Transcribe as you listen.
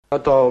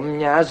Το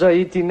μια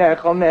ζωή την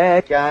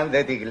έχουμε. Κι αν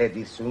δεν τη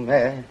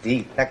γλεντήσουμε,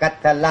 τι θα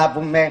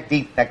καταλάβουμε,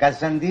 τι θα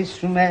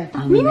καζαντήσουμε.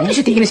 Μην νομίζεις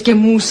ότι έγινες και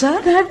μούσα.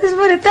 Κάποιες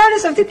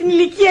βορετάδες αυτή την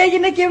ηλικία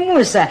έγινα και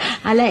μούσα.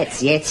 Αλλά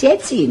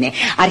έτσι είναι.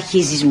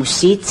 Αρχίζεις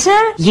μουσίτσα,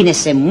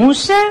 γίνεσαι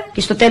μούσα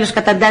και στο τέλος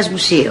καταντάς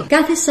μουσείο.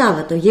 Κάθε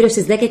Σάββατο γύρω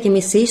στις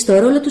 10:30 στο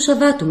ρόλο του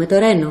Σαββάτου με το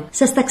Ρένο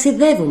σας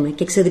ταξιδεύουμε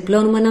και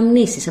ξεδιπλώνουμε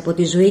αναμνήσεις από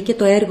τη ζωή και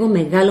το έργο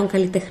μεγάλων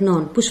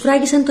καλλιτεχνών που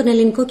σφράγισαν τον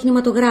ελληνικό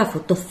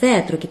κινηματογράφο, το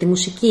θέατρο και τη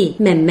μουσική.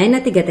 Με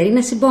μένα την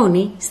Κατερίνα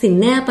Simboni στη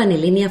νέα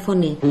πανελλήνια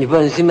φωνή.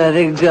 Λοιπόν, σήμερα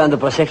δεν ξέρω αν το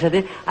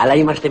προσέξατε, αλλά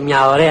είμαστε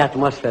μια ωραία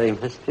ατμόσφαιρα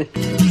είμαστε.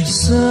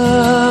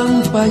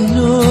 Σαν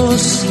παλιό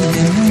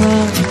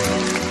σινεμά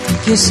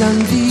και σαν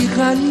τη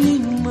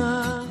γαλήμα.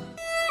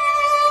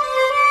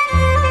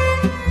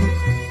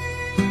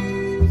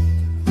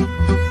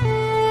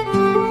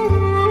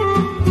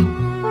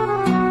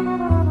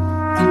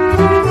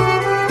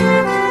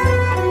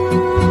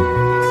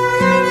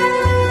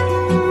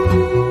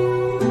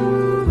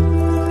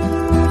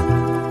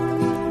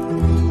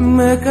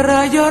 Με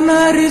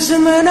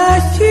κραγιοναρισμένα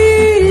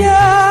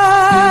χείλια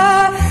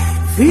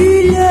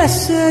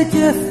φίλιασε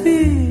και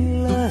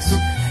φύλας,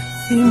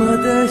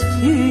 θύματα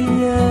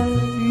χίλια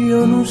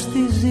λιώνουν στη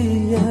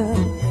ζήλια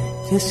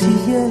και εσύ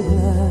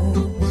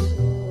γελάς.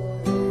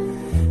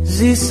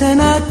 Ζεις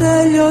ένα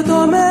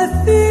τέλειωτο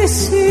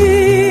μεθύσι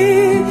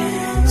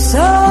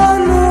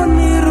σαν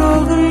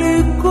όνειρο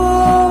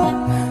γλυκό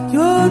κι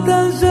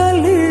όταν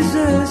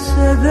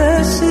ζαλίζεσαι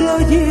δεν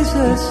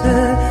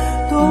συλλογίζεσαι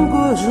τον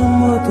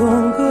κόσμο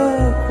τον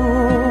κακό.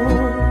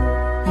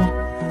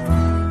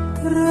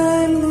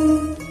 Τρέλη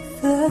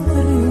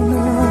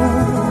Κατερίνα,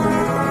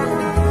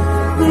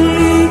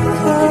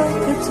 γλυκά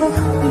και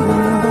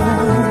τσαχπίνα,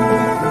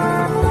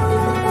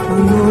 που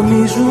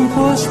νομίζουν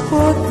πως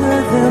ποτέ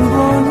δεν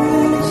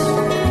πονείς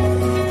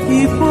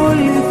οι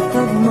πολλοί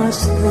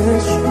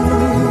θαυμαστές σου.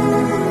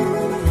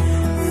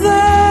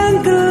 Δεν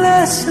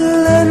κλαις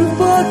λένε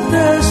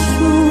ποτέ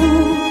σου,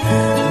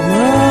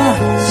 μα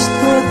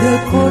στο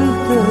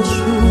ντεκόλτε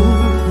σου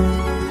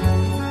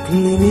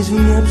κλείνεις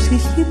μια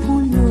ψυχή που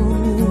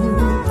λιώνει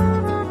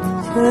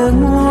και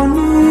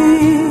μόνη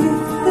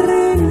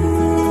θρηνείς.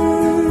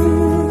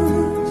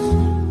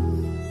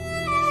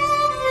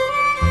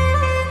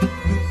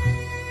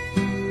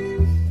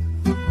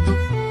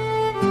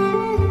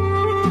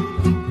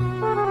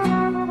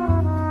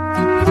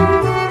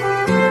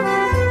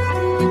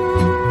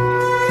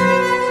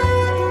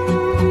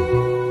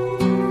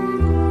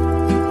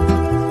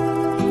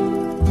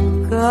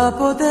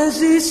 Κάποτε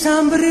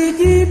ζήσαν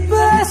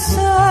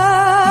πριγκίπεσσα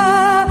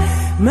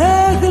με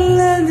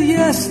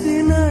γλέντια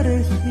στην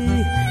αρχή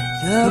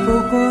κι από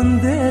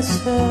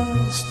κοντέσα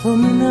στο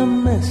μήνα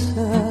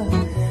μέσα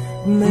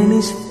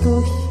μένεις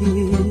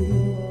φτωχή.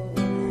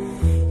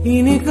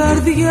 Είναι η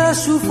καρδιά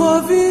σου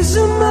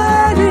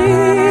φοβισμένη,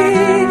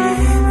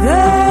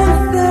 δεν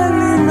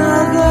θέλει να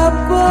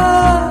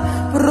αγαπά,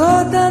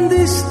 πρώτα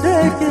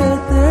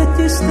αντιστέκεται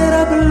κι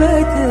ύστερα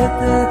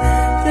μπλέκεται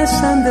και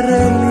σαν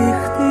τρελή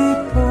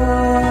χτυπά.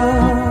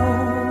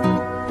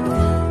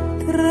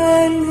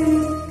 Τρελή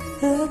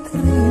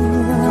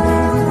Κατερίνα,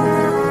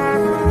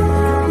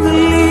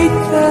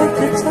 γλυκιά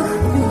και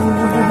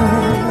τσαχπίνα,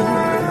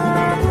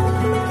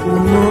 που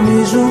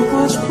νομίζουν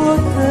πως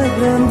ποτέ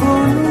δεν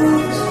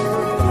πονείς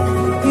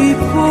οι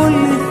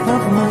πολλοί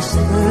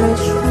θαυμαστές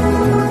σου.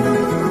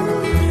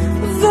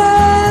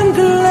 Δεν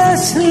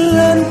κλαις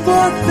λένε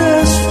ποτέ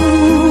σου,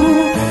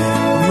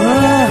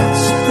 μα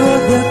στο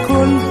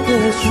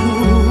ντεκόλτε σου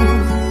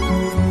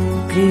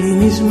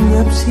κλείνεις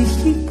μια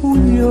ψυχή που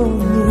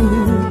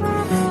λιώνει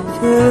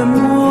και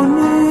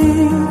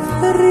μόνη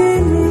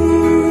θρηνείς.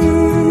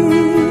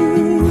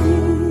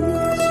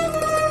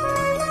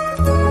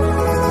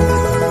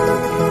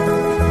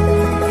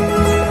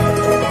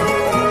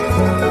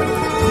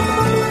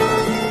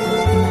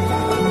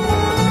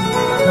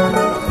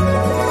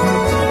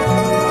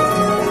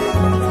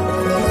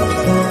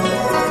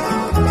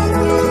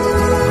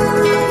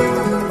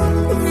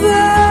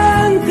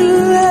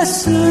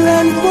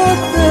 Λένε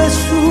ποτέ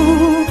σου,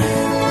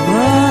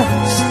 μα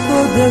στο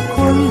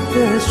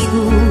ντεκόλτε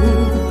σου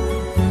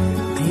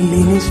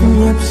κλείνεις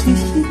μια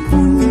ψυχή που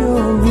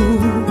λιώνει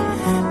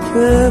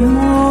και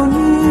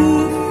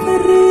μόνη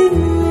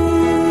θρηνείς.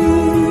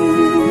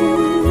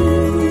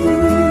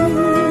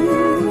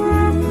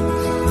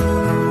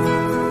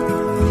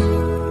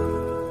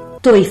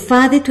 Το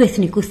υφάδι του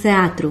Εθνικού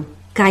Θεάτρου,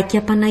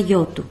 Κάκια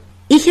Παναγιώτου.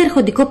 Είχε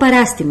αρχοντικό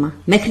παράστημα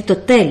μέχρι το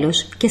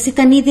τέλος κι ας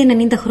ήταν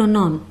ήδη 90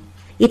 χρονών.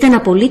 Ήταν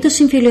απολύτως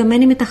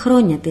συμφιλειωμένη με τα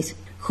χρόνια της,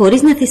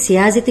 χωρίς να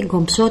θυσιάζει την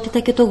κομψότητα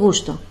και το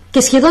γούστο. Και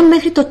σχεδόν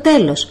μέχρι το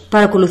τέλος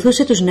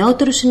παρακολουθούσε τους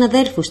νεότερους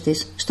συναδέλφους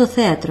της στο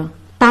θέατρο.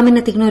 Πάμε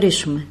να τη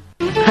γνωρίσουμε.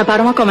 Θα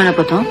πάρουμε ακόμα ένα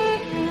ποτό?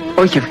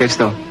 Όχι,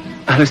 ευχαριστώ.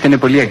 Άλλωστε είναι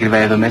πολύ ακριβά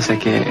εδώ μέσα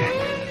και...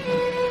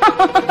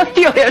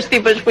 Τι ωραίος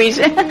τύπος που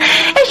είσαι.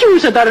 Έχει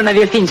γούστο τώρα να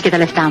διευθύνεις και τα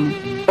λεφτά μου.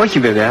 Όχι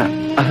βέβαια,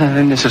 αλλά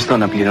δεν είναι σωστό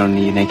να πληρώνουν οι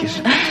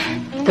γυναίκες.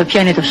 Το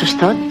ποιο είναι το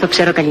σωστό το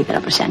ξέρω καλύτερα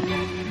από σένα.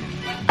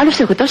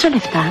 Άλλωστε έχω τόσα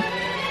λεφτά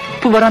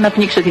που μπορώ να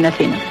πνίξω την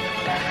Αθήνα.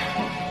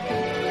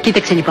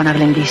 Κοίταξε λοιπόν να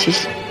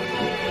γλεντήσεις.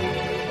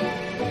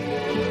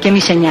 Και μη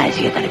σε νοιάζει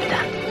για τα λεπτά.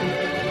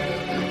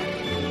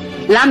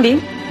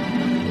 Λάμπη.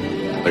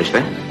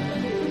 Ορίστε.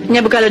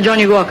 Μια μπουκάλα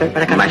Johnny Walker,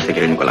 παρακαλώ. Μάλιστα,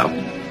 κύριε Νικολάου.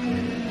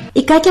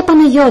 Η Κάκια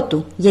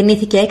Παναγιώτου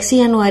γεννήθηκε 6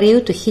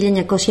 Ιανουαρίου του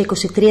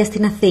 1923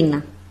 στην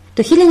Αθήνα.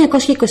 Το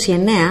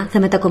 1929 θα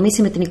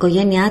μετακομίσει με την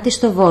οικογένειά της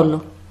στο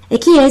Βόλο.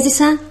 Εκεί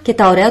έζησα και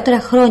τα ωραιότερα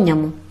χρόνια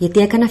μου, γιατί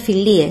έκανα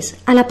φιλίες,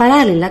 αλλά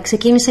παράλληλα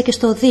ξεκίνησα και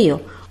στο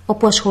οδείο,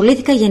 όπου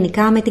ασχολήθηκα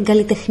γενικά με την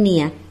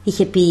καλλιτεχνία,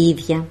 είχε πει η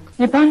ίδια.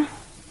 Λοιπόν,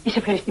 είσαι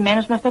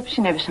ευχαριστημένος με αυτά που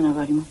συνέβησαν,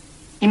 αγόρι μου?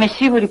 Είμαι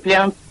σίγουρη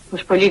πλέον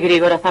πως πολύ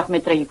γρήγορα θα έχουμε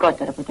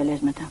τραγικότερα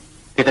αποτελέσματα.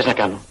 Τι θες να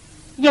κάνω?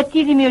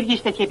 Γιατί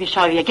δημιουργείς τέτοια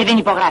επεισόδια και δεν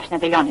υπογράφεις να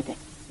τελειώνεται?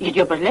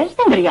 Γιατί όπως λες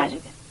δεν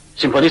ταιριάζεται.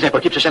 Συμφωνείς να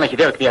υποκύψω σε ένα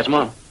χυδαίο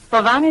εκβιασμό?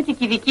 Φοβάμαι ότι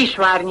και η δική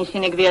σου άρνηση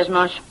είναι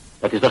εκβιασμός.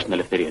 Θα της δώσω την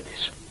ελευθερία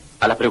της.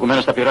 Αλλά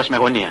προηγουμένως θα πληρώσει με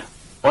αγωνία.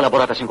 Όλα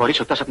μπορώ να τα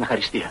συγχωρήσω εκτός από την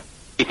αχαριστία.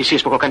 Οι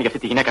θυσίες που έχω κάνει για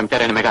αυτή τη γυναίκα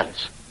μητέρα είναι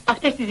μεγάλες.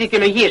 Αυτές τις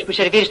δικαιολογίες που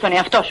σερβίρεις στον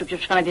εαυτό σου και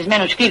στους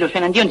φανατισμένους φίλους σου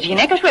εναντίον της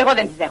γυναίκας σου, εγώ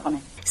δεν τις δέχομαι.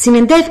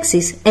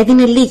 Συνεντεύξεις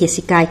έδινε λίγες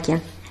η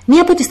Κάκια.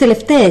 Μία από τις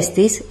τελευταίες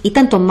της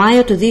ήταν το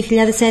Μάιο του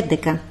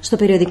 2011 στο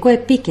περιοδικό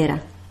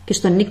Επίκαιρα και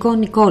στον Νίκο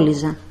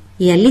Νικόλιζα.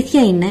 Η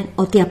αλήθεια είναι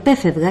ότι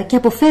απέφευγα και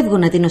αποφεύγω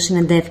να δίνω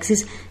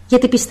συνεντεύξεις,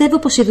 γιατί πιστεύω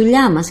πως η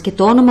δουλειά μας και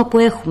το όνομα που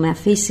έχουμε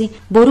αφήσει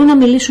μπορούν να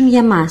μιλήσουν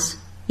για μας,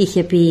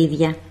 είχε πει η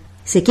ίδια.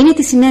 Σε εκείνη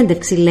τη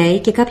συνέντευξη λέει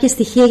και κάποια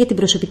στοιχεία για την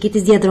προσωπική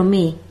της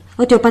διαδρομή.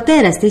 Ότι ο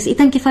πατέρας της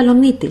ήταν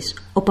Κεφαλονίτης,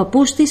 ο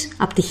παππούς της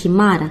από τη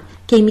Χιμάρα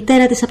και η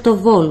μητέρα της από το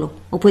Βόλο,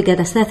 όπου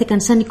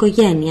εγκαταστάθηκαν σαν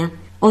οικογένεια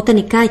όταν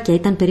η Κάκια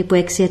ήταν περίπου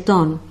 6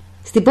 ετών.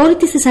 Στην πόλη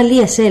της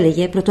Θεσσαλίας,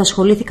 έλεγε,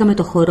 πρωτοασχολήθηκα με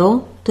το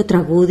χορό, το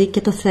τραγούδι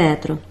και το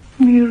θέατρο.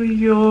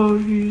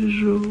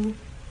 Μυριόβιζω,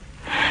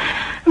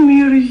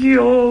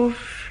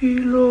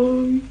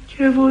 μυριόφυλλο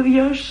και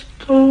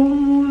βοδιαστό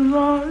μου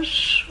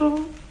δάσο.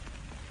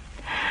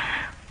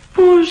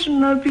 Πώς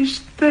να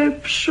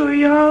πιστέψω,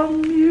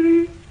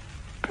 Ιάμυρη,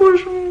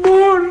 πως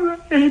μπορώ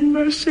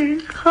να σε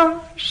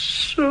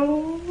χάσω.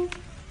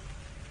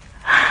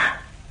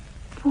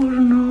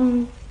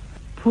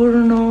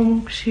 Πουρνό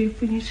μου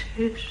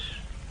ξύπνησες,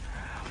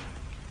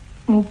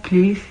 μου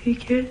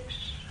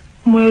πλήθηκες,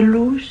 μου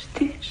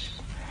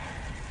ελούστης,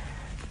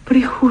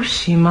 πριχού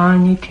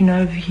σημάνει την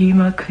αυγή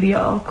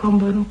μακριά ο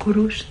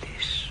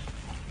καμπανοκρούστης.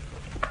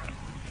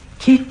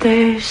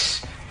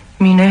 Κοίτες,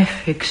 μην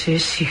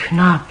έφεξες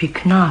συχνά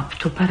πυκνά απ'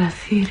 το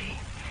παραθύρι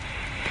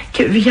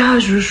και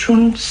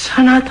βιάζουσουν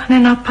σαν να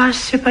ήταν να πας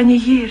σε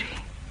πανηγύρι.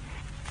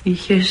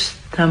 Είχες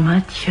τα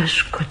μάτια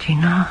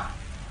σκοτεινά,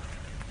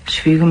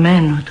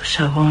 σφιγμένο το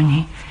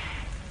σαγόνι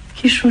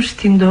κι ήσουν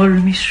στην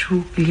τόλμη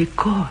σου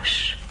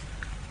γλυκός,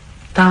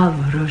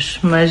 ταύρος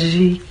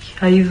μαζί κι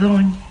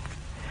αηδόνι.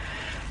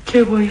 Κι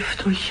εγώ η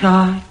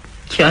φτωχιά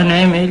κι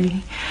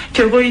ανέμελη,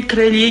 κι εγώ η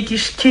τρελή κι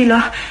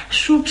σκύλα,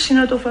 σου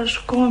ψινα το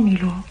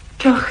φασκόμηλο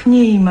κι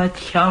αχνή η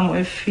ματιά μου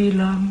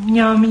εφύλα,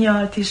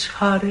 μια τις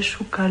χάρες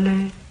σου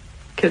καλέ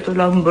και το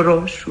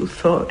λαμπρό σου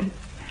θόρυ.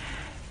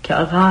 Κι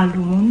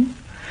αγάλουμουν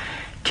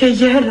και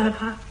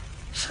γέλαγα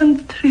σαν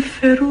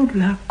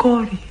τρυφερούλα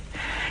κόρη,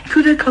 κι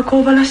ούτε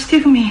κακόβαλα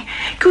στιγμή,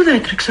 κι ούτε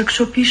έτρεξα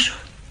ξοπίσω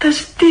τα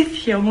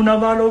στήθια μου να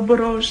βάλω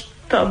μπρος,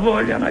 τα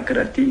βόλια να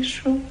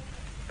κρατήσω.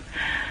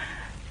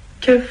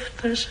 Κι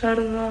έφτασα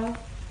αργά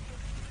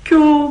κι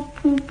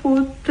όπου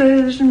ποτέ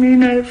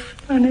μην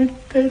έφτανε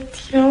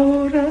τέτοια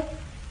ώρα,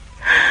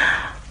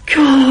 κι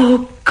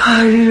ο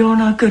καλλιό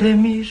να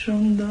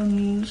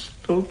γκρεμίζονταν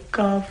στο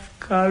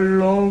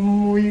καυκαλό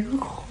μου η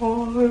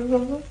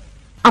χώρα.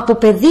 Από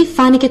παιδί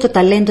φάνηκε το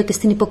ταλέντο της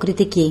στην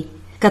υποκριτική,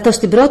 καθώς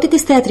στην πρώτη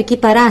της θεατρική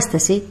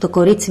παράσταση, το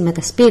κορίτσι με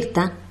τα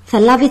σπίρτα, θα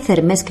λάβει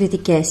θερμές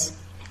κριτικές.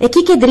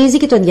 Εκεί κεντρίζει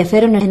και το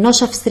ενδιαφέρον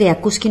ενός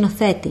Αυστριακού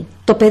σκηνοθέτη.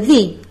 Το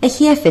παιδί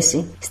έχει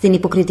έφεση στην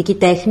υποκριτική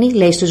τέχνη,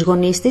 λέει στους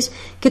γονείς της,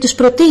 και τους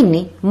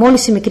προτείνει,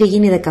 μόλις η μικρή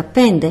γίνει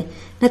 15,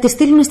 να τη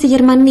στείλουν στη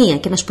Γερμανία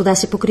και να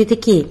σπουδάσει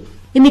υποκριτική.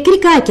 Η μικρή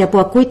Κάκια που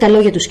ακούει τα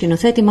λόγια του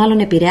σκηνοθέτη μάλλον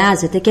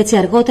επηρεάζεται και έτσι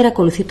αργότερα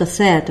ακολουθεί το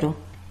θέατρο.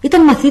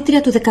 Ήταν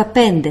μαθήτρια του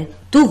 15,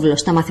 τούβλος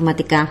στα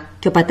μαθηματικά,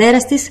 και ο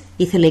πατέρας της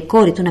ήθελε η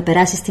κόρη του να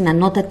περάσει στην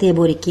ανώτατη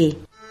εμπορική.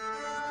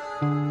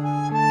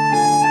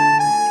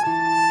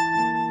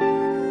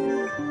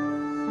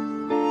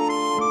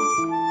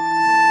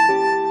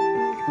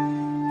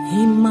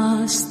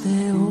 Είμαστε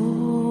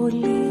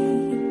όλοι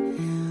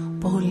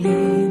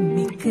πολύ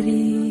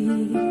μικροί,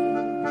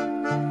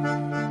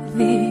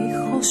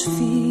 δίχως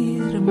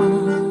φίρμα,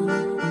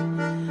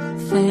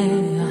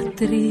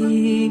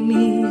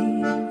 θεατρίνη,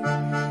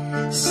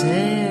 σε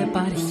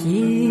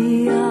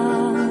επαρχία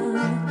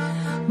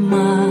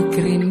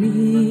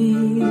μακρινή,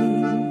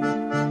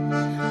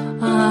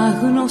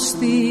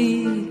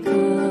 αγνωστή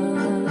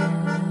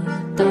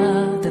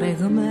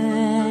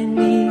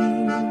κατατρεγμένη,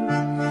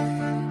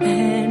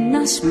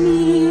 ένας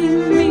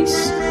μίμης,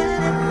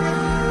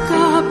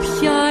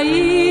 κάποια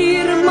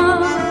ήρμα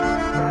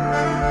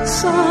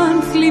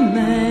σαν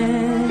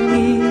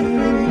θλιμμένη,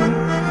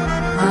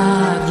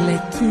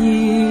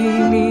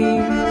 αρλεκίνη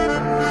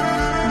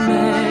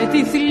με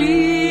τη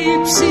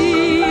θλίψη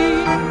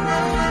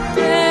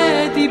και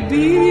την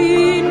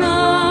πείνα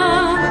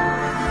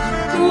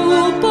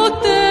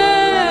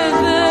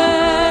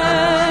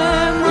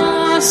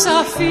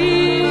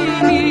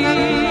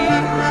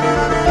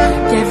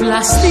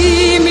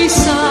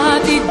Αναστήμησα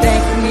την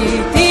τέχνη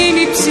την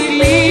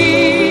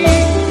υψηλή,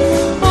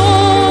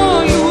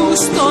 όλους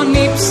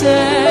τον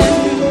Ήψεν,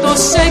 το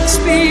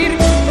Σέξπιρ,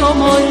 το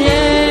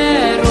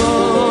Μολιέρο.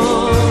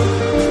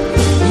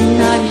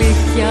 Είναι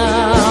αλήθεια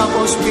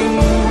πως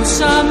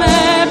πεινούσαμε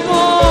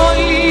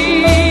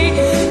πολύ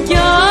κι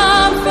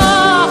αν θα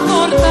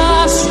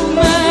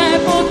χορτάσουμε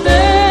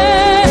ποτέ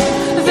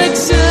δεν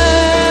ξέρω.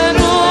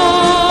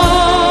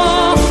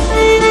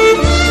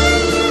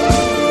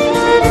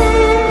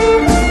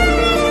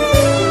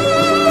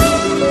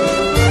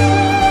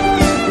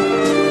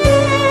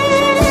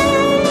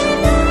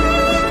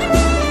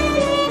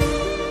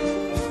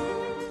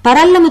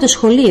 Παράλληλα με το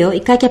σχολείο, η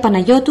Κάκια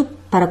Παναγιώτου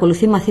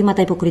παρακολουθεί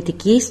μαθήματα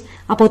υποκριτικής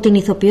από την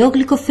ηθοποιό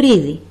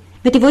Γλυκοφρίδη.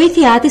 Με τη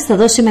βοήθειά της θα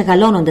δώσει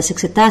μεγαλώνοντας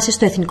εξετάσεις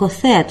στο Εθνικό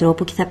Θέατρο,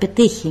 όπου και θα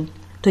πετύχει.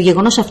 Το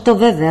γεγονός αυτό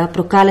βέβαια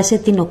προκάλεσε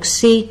την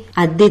οξύ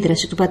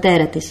αντίδραση του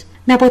πατέρα της,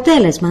 με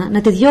αποτέλεσμα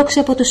να τη διώξει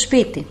από το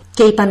σπίτι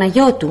και η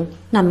Παναγιώτου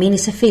να μείνει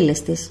σε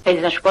φίλες της.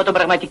 Θέλεις να σου πω τον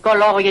πραγματικό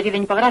λόγο γιατί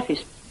δεν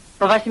υπογράφεις?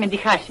 Φοβάσαι με τη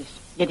χάσεις,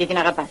 γιατί την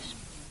αγαπάς.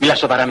 Μιλάς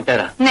σοβαρά,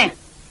 μητέρα? Ναι.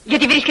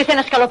 Γιατί βρίσκεσαι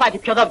ένα σκαλοπάτι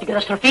πιο εδώ από την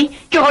καταστροφή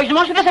και ο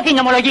εγωισμός σου δεν σε αφήνει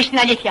να ομολογήσεις την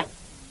αλήθεια.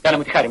 Κάνε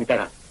μου τη χάρη,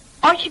 μητέρα.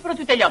 Όχι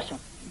πρωτού τελειώσω.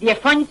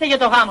 Διεφώνησα για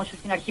το γάμο σου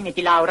στην αρχή με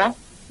τη Λάουρα.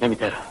 Ναι,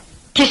 μητέρα.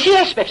 Και εσύ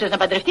έσπευσες να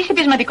παντρευτείς σε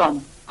πεισματικό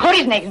μου,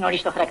 χωρίς να έχεις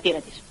γνωρίσει το χαρακτήρα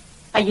της.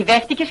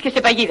 Παγιδεύτηκες και σε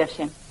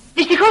παγίδευσε.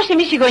 Δυστυχώς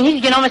εμείς οι γονείς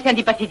γινόμαστε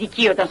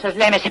αντιπαθητικοί όταν σας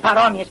λέμε σε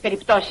παρόμοιες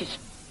περιπτώσεις.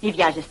 Μη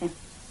βιάζεστε.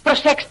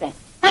 Προσέξτε.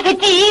 Μάθε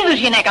τι είδους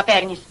γυναίκα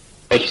παίρνεις.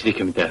 Έχεις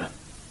δίκιο, μητέρα.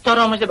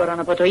 Τώρα όμως δεν μπορώ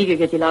να πω το ίδιο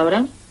για τη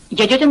Λάουρα.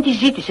 Γιατί όταν τη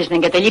ζήτησες να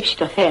εγκαταλείψει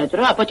το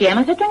θέατρο, από ό,τι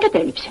έμαθα, το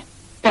εγκατέλειψε.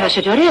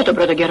 Πέρασε το ωραίο τον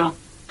πρώτο καιρό.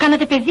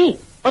 Κάνατε παιδί.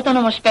 Όταν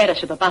όμως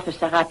πέρασε το πάθος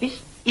της αγάπης,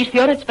 ήρθε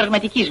η ώρα της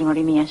πραγματικής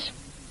γνωριμίας.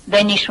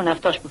 Δεν ήσουν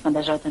αυτός που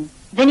φανταζόταν.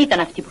 Δεν ήταν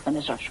αυτή που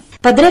φανταζόσουν.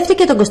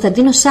 Παντρεύτηκε τον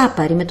Κωνσταντίνο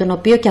Σάπαρη, με τον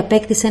οποίο και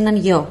απέκτησε έναν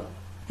γιο.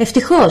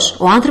 Ευτυχώς,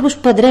 ο άνθρωπος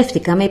που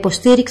παντρεύτηκα με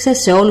υποστήριξε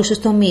σε όλους τους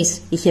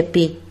τομείς, είχε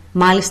πει.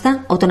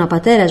 Μάλιστα, όταν ο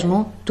πατέρας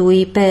μου του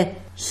είπε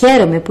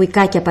 «Χαίρομαι που η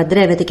Κάκια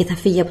παντρεύεται και θα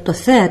φύγει από το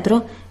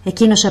θέατρο»,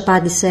 εκείνος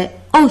απάντησε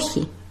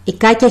 «Όχι, η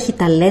Κάκια έχει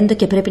ταλέντο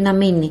και πρέπει να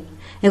μείνει.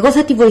 Εγώ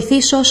θα τη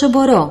βοηθήσω όσο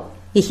μπορώ»,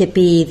 είχε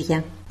πει η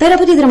ίδια. Πέρα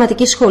από τη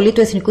δραματική σχολή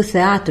του Εθνικού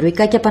Θεάτρου, η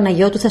Κάκια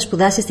Παναγιώτου θα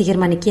σπουδάσει στη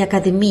Γερμανική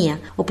Ακαδημία,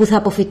 όπου θα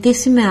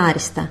αποφοιτήσει με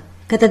άριστα.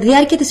 Κατά τη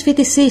διάρκεια της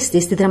φοιτησής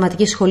της στη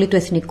δραματική σχολή του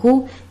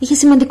Εθνικού, είχε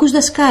σημαντικούς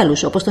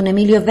δασκάλους όπως τον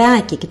Εμίλιο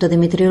Βεάκη και τον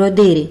Δημήτρη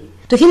Ροντήρη.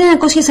 Το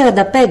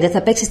 1945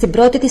 θα παίξει στην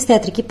πρώτη της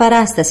θεατρική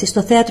παράσταση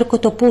στο Θέατρο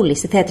Κοτοπούλη,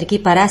 στη θεατρική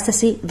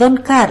παράσταση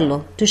Δον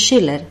Κάρλο του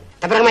Σίλερ.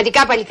 Τα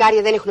πραγματικά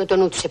παλικάρια δεν έχουν το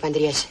νου τους σε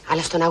παντριές,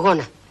 αλλά στον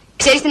αγώνα.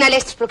 Ξέρεις τι να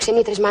λες στις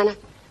προξενήτρες, μάνα?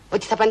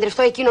 Ότι θα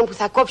παντρευτώ εκείνον που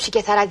θα κόψει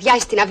και θα ραδιάσει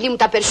στην αυλή μου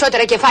τα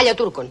περισσότερα κεφάλια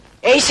Τούρκων.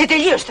 Είσαι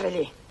τελείως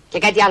τρελή. Και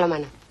κάτι άλλο,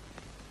 μάνα.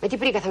 Με τι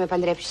πρίκα θα με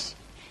παντρέψεις?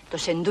 Το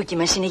σεντούκι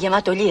μας είναι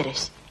γεμάτο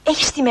λίρες.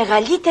 Έχεις τη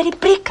μεγαλύτερη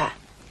πρίκα.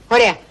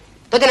 Ωραία.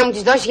 Τότε να μου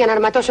τις δώσεις για να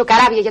αρματώσω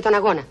καράβια για τον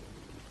αγώνα.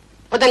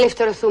 Όταν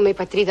ελευθερωθούμε, η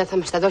πατρίδα θα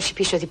μας τα δώσει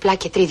πίσω διπλά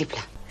και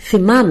τρίδιπλα.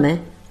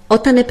 Θυμάμαι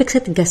όταν έπαιξα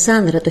την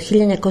Κασάνδρα το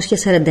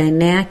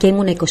 1949 και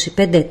ήμουν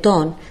 25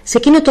 ετών, σε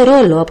εκείνο το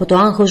ρόλο από το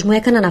άγχος μου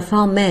έκανα να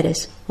φάω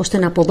μέρες, ώστε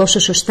να αποδώσω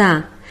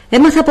σωστά.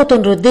 Έμαθα από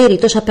τον Ροντήρη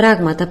τόσα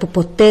πράγματα που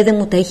ποτέ δεν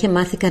μου τα είχε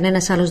μάθει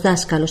κανένας άλλος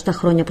δάσκαλος τα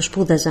χρόνια που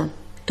σπούδαζα.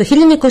 Το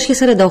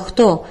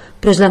 1948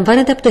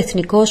 προσλαμβάνεται από το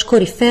Εθνικό ως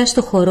κορυφαία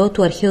στο χορό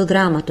του αρχαίου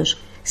δράματος.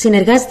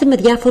 Συνεργάζεται με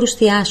διάφορους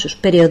θειάσους,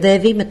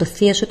 περιοδεύει με το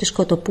θίασο της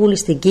Κοτοπούλης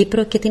στην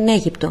Κύπρο και την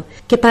Αίγυπτο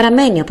και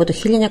παραμένει από το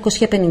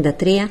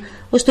 1953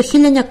 ως το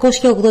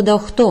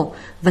 1988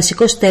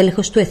 βασικός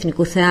τέλεχος του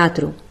Εθνικού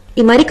Θεάτρου.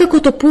 Η Μαρίκα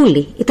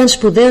Κοτοπούλη ήταν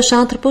σπουδαίος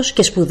άνθρωπος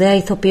και σπουδαία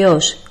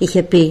ηθοποιός,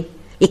 είχε πει.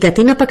 Η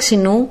Κατίνα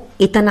Παξινού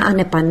ήταν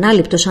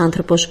ανεπανάληπτος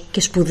άνθρωπος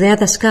και σπουδαία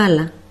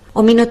δασκάλα.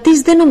 Ο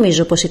Μινωτής δεν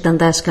νομίζω πως ήταν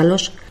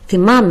δάσκαλος.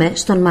 Θυμάμαι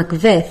στον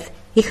Μακβέθ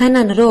είχα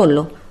έναν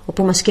ρόλο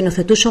όπου μας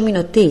σκηνοθετούσε ο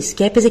Μινωτής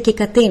και έπαιζε και η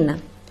Κατίνα.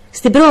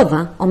 Στην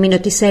πρόβα ο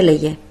Μινωτής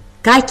έλεγε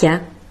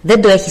 «Κάκια,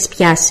 δεν το έχεις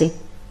πιάσει».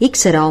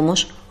 Ήξερα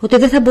όμως ότι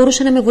δεν θα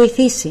μπορούσε να με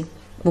βοηθήσει.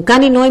 Μου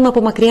κάνει νόημα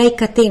από μακριά η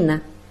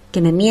Κατίνα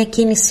και με μία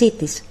κίνησή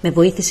της με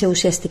βοήθησε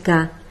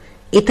ουσιαστικά.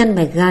 Ήταν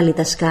μεγάλη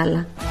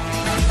δασκάλα.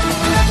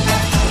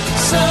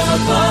 Σαν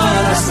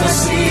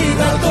παράσταση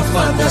να το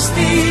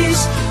φανταστείς,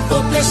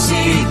 τότε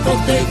εσύ,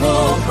 τότε εγώ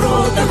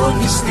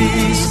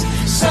πρωταγωνιστής.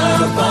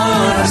 Σαν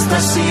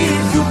παράσταση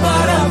του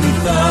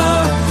παραμυθά,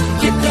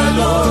 και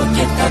καλό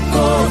και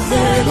κακό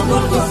θέλω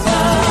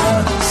γολγοθά.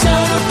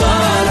 Σαν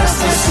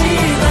παράσταση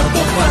να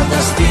το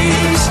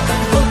φανταστείς,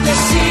 τότε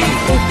εσύ,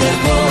 τότε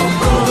εγώ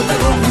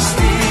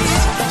πρωταγωνιστής.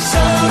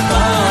 Σαν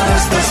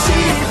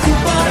παράσταση του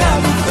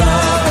παραμυθά,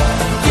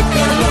 και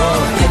καλό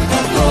και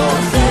κακό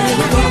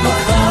θέλω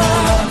γολγοθά.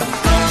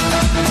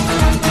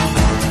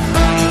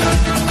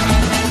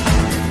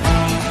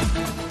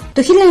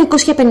 Το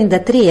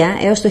 1953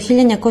 έως το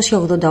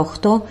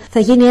 1988 θα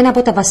γίνει ένα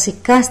από τα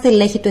βασικά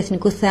στελέχη του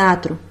Εθνικού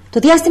Θεάτρου. Το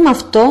διάστημα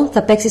αυτό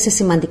θα παίξει σε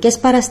σημαντικές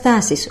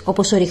παραστάσεις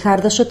όπως ο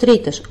Ριχάρδος ο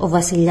Τρίτος, ο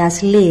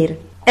Βασιλιάς Λίρ.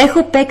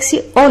 Έχω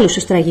παίξει όλους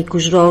τους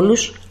τραγικούς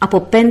ρόλους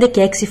από 5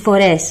 και 6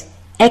 φορές.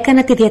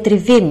 Έκανα τη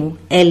διατριβή μου,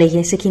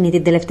 έλεγε σε εκείνη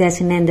την τελευταία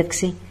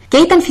συνέντευξη. Και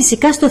ήταν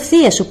φυσικά στο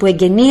θίασο που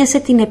εγγενίασε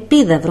την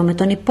Επίδαυρο με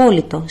τον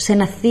Υπόλυτο, σε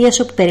ένα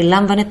θίασο που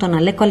περιλάμβανε τον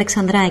Αλέκο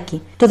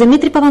Αλεξανδράκη, τον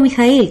Δημήτρη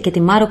Παπαμιχαήλ και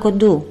τη Μάρο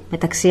Κοντού,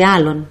 μεταξύ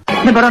άλλων.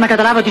 Δεν μπορώ να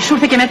καταλάβω τι σου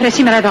ήρθε και με έφερε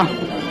σήμερα εδώ.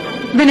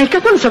 Δεν έχει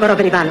καθόλου σοβαρό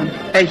περιβάλλον.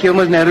 Έχει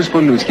όμως νεαρούς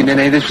πολλούς και είναι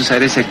ένα είδος που σ'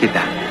 αρέσει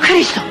αρκετά.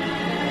 Χρήστο,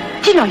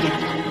 τι λόγια είναι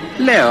αυτά?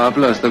 Λέω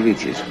απλώς το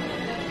βίτσι σου.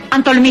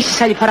 Αν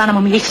τολμήσεις άλλη φορά να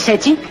μου μιλήσεις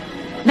έτσι,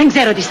 δεν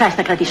ξέρω τι στάση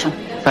θα κρατήσω.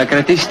 Θα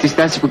κρατήσεις τη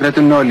στάση που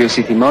κρατούν όλοι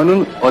όσοι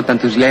θυμώνουν όταν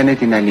τους λένε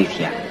την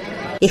αλήθεια.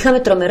 Είχαμε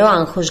τρομερό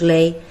άγχος,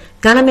 λέει.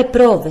 Κάναμε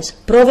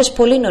πρόβες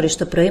πολύ νωρίς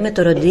το πρωί με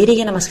το ροντήρι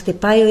για να μας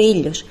χτυπάει ο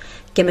ήλιος.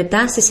 Και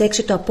μετά στις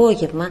 6 το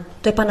απόγευμα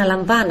το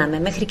επαναλαμβάναμε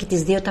μέχρι και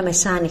τις 2 τα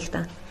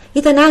μεσάνυχτα.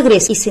 Ήταν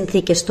άγριες οι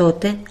συνθήκες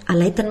τότε,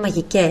 αλλά ήταν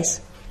μαγικές.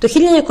 Το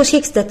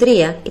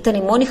 1963 ήταν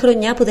η μόνη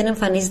χρονιά που δεν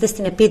εμφανίζεται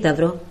στην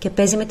Επίδαυρο και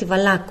παίζει με τη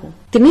Βαλάκου.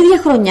 Την ίδια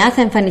χρονιά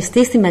θα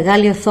εμφανιστεί στη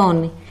μεγάλη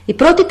οθόνη. Η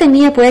πρώτη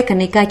ταινία που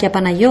έκανε η Κάκια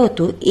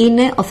Παναγιώτου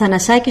είναι «Ο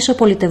Θανασάκης ο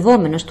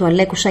Πολιτευόμενος» του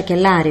Αλέκου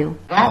Σακελάριου.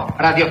 Εδώ,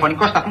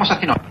 ραδιοφωνικός σταθμός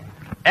Αθηνών.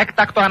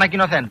 Έκτακτο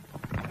ανακοινωθέν.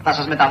 Θα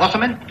σας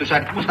μεταδώσουμε τους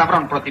αριθμούς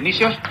σταυρών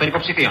προτιμήσεως των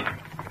υποψηφίων.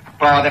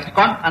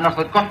 Προοδευτικών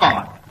Ανορθωτικών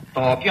Κόμμα,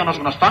 το οποίο ως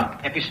γνωστόν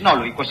επί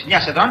συνόλου 29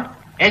 σεδρών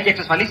έχει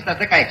εξασφαλίσει τα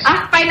 16.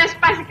 Αχ, πάει να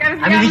σπάσει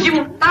καρδιά. Αμυδική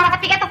μου. Τώρα θα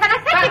πήγα το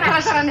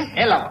Θανασάκη.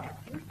 Έλα,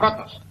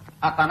 πρώτος.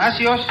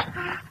 Αθανάσιος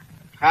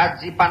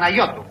Χατζη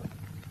Παναγιώτου.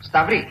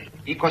 Σταυρή.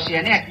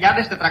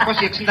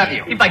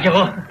 29.462. Είπα κι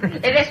εγώ.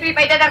 Δεν σου είπα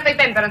η τέταρτο ή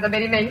πέμπτο να τον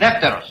περιμένει.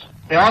 Δεύτερος.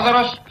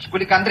 Θεόδωρος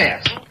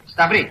Σκουλικανδρέας.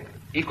 Σταυρή.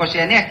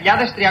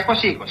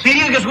 29.320.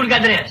 Θηρίο και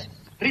Σκουλικανδρέας.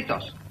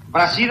 Τρίτος.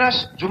 Βρασίδας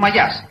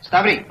Τζουμαγιάς.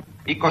 Σταυρή.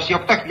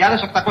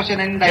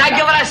 28.897.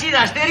 Και ο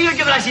Βρασίδας, θηρίο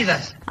και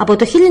Βρασίδας. Από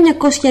το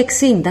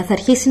 1960 θα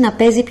αρχίσει να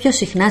παίζει πιο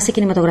συχνά σε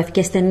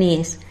κινηματογραφικές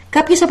ταινίες.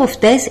 Κάποιες από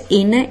αυτές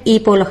είναι η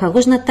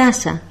Υπολοχαγός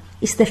Νατάσα,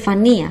 η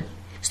Στεφανία.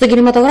 Στον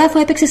κινηματογράφο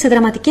έπαιξε σε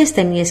δραματικές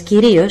ταινίες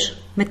κυρίως,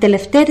 με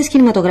τελευταία της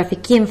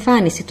κινηματογραφική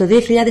εμφάνιση το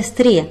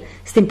 2003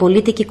 στην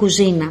Πολίτικη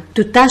Κουζίνα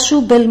του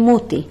Τάσου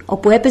Μπελμούτη,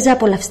 όπου έπαιζε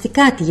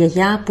απολαυστικά τη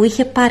γιαγιά που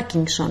είχε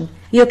Πάρκινσον,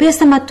 η οποία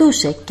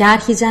σταματούσε και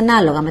άρχιζε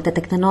ανάλογα με τα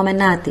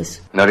τεκτενόμενά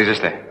της.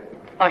 Γνωρίζεστε?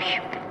 Όχι.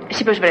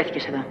 Εσύ πώς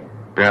βρέθηκες εδώ?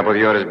 Πριν από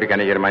 2 ώρες μπήκαν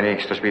οι Γερμανοί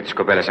στο σπίτι της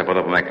κοπέλας από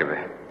εδώ που με έκρυβε.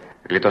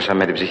 Γλιτώσαμε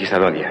με την ψυχή στα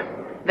δόντια.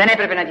 Δεν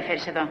έπρεπε να τη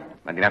φέρεις εδώ.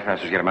 Να την άφηνα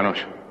στους Γερμανούς.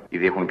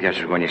 Ήδη έχουν πιάσει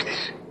τους γονείς της.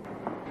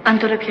 Αν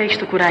τώρα πια έχεις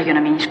το κουράγιο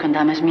να μείνεις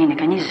κοντά μας, μείνε,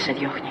 κανείς δεν σε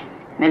διώχνει.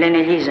 Με λένε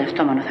Λίζα,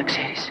 αυτό μόνο θα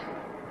ξέρεις.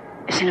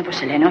 Εσένα πώς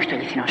σε λένε, όχι το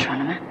αληθινό σου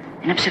όνομα,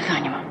 ένα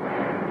ψευδόνυμο.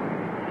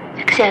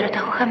 Δεν ξέρω, τα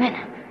έχω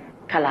χαμένα.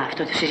 Καλά,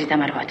 αυτό το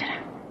συζητάμε αργότερα.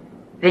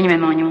 Δεν είμαι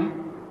μόνη μου.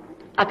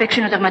 Απ' έξω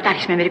είναι ο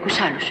ταγματάρχης με μερικούς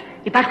άλλους.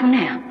 Υπάρχουν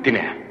νέα. Τι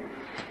νέα?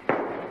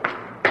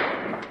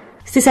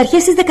 Στις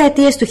αρχές της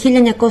δεκαετίας του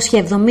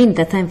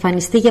 1970 θα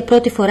εμφανιστεί για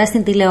πρώτη φορά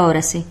στην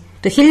τηλεόραση.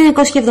 Το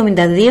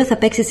 1972 θα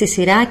παίξει στη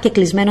σειρά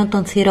 «Κεκλεισμένων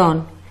των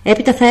θυρών».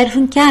 Έπειτα θα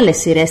έρθουν και άλλες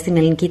σειρές στην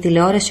ελληνική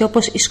τηλεόραση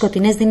όπως «Οι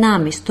Σκοτεινές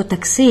Δυνάμεις», «Το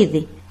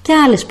Ταξίδι» και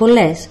άλλες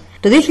πολλές.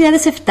 Το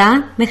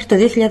 2007 μέχρι το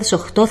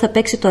 2008 θα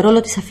παίξει το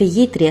ρόλο της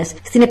αφηγήτριας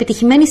στην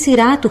επιτυχημένη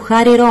σειρά του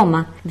Χάρη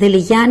Ρώμα,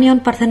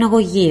 «Δελιγιάνιον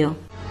Παρθεναγωγείο».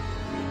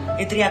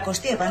 Η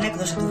 30η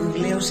επανέκδοση του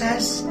βιβλίου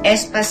σας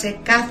έσπασε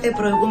κάθε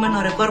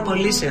προηγούμενο ρεκόρ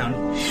πωλήσεων.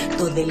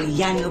 Το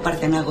Δελιγιάνιο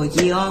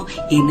Παρθεναγωγείο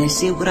είναι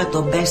σίγουρα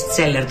το best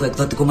seller του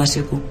εκδοτικού μας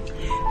οίκου.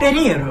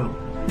 Περίεργο.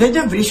 Δεν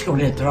το βρίσκουν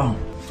λετρό.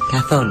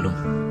 Καθόλου.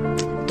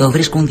 Το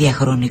βρίσκουν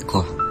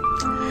διαχρονικό.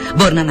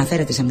 Μπορεί να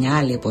αναφέρεται σε μια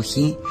άλλη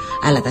εποχή,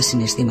 αλλά τα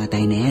συναισθήματα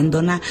είναι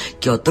έντονα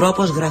και ο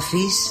τρόπος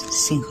γραφής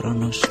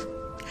σύγχρονος.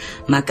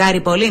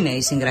 Μακάρι πολλοί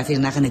νέοι συγγραφείς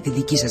να είχαν τη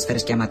δική σας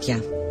φρέσκια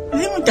ματιά.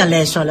 Δεν μου τα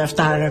λες όλα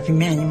αυτά,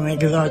 αγαπημένη μου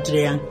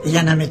εκδότρια,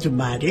 για να με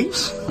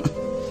τουμπάρεις.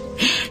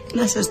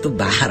 Να σας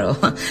τουμπάρω.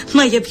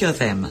 Μα για ποιο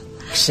θέμα?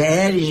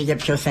 Ξέρεις για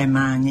ποιο θέμα,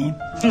 Άννη.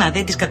 Μα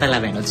δεν τις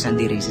καταλαβαίνω τις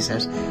αντιρρήσεις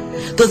σας.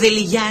 Το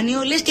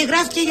Δελιγιάνιο λες και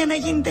γράφτηκε για να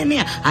γίνει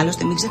ταινία.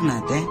 Άλλωστε μην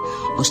ξεχνάτε,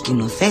 ο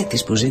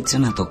σκηνοθέτης που ζήτησε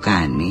να το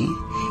κάνει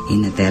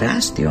είναι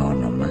τεράστιο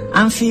όνομα.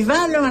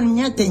 Αμφιβάλλω αν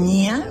μια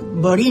ταινία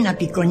μπορεί να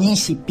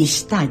απεικονίσει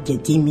πιστά και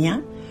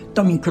τίμια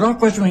το μικρό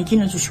κόσμο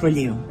εκείνο του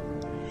σχολείου.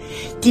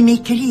 Τη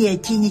μικρή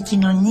εκείνη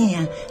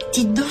κοινωνία,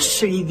 την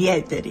τόσο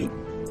ιδιαίτερη.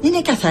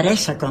 Είναι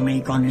καθαρές ακόμα οι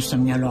εικόνες στο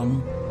μυαλό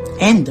μου.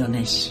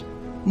 Έντονες.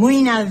 Μου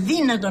είναι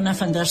αδύνατο να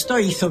φανταστώ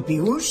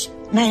ηθοποιούς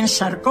να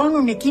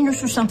ενσαρκώνουν εκείνους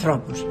τους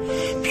ανθρώπους.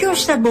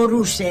 Ποιος θα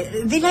μπορούσε,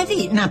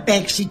 δηλαδή, να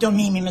παίξει το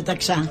Μίμη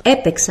Μεταξά?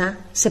 Έπαιξα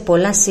σε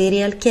πολλά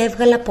σύριαλ και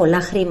έβγαλα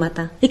πολλά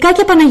χρήματα. Η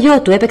Κάκια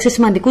Παναγιώτου έπαιξε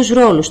σημαντικούς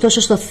ρόλους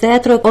τόσο στο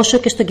θέατρο όσο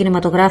και στον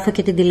κινηματογράφο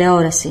και την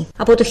τηλεόραση.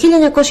 Από το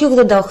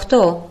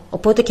 1988,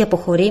 οπότε και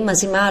αποχωρεί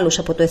μαζί με άλλους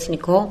από το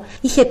Εθνικό,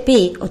 είχε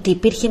πει ότι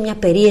υπήρχε μια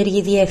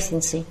περίεργη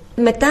διεύθυνση.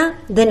 Μετά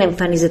δεν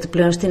εμφανίζεται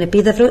πλέον στην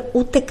Επίδαυρο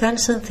ούτε καν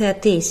σαν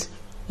θεατής.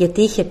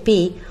 Γιατί είχε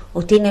πει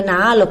ότι είναι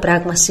ένα άλλο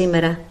πράγμα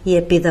σήμερα η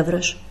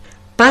Επίδαυρος.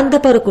 Πάντα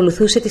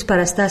παρακολουθούσε τις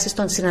παραστάσεις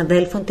των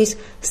συναδέλφων της,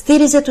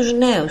 στήριζε τους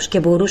νέους και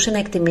μπορούσε να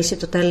εκτιμήσει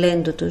το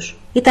ταλέντο τους.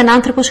 Ήταν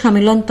άνθρωπος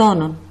χαμηλών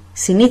τόνων.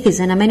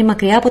 Συνήθιζε να μένει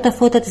μακριά από τα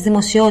φώτα της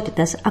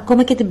δημοσιότητας,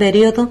 ακόμα και την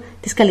περίοδο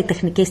της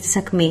καλλιτεχνικής της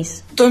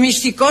ακμής. Το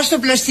μυστικό στο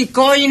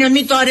πλαστικό είναι να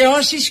μην το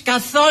αραιώσεις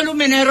καθόλου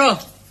με νερό.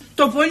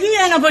 Το πολύ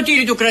ένα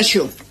ποτήρι του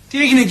κρασιού.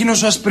 Τι έγινε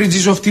εκείνος ο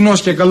ασπρίτζης ο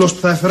φτηνός και καλός που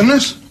θα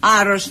έφερνες?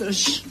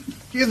 Άρρωστος.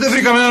 Και δεν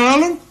βρήκαμε έναν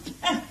άλλον.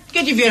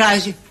 Και τι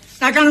πειράζει.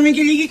 Να κάνουμε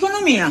και λίγη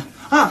οικονομία.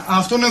 Α,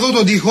 αυτόν εδώ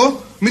τον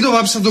τοίχο, μην το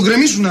βάψεις, θα τον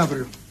γκρεμίσουν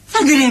αύριο. Θα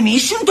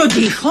γκρεμίσουν τον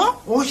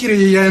τοίχο? Όχι ρε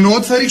γιαγιά, εννοώ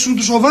ότι θα ρίξουν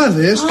τους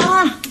οβάδες. Α,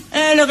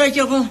 έλεγα κι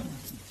εγώ.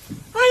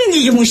 Βάλε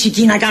λίγη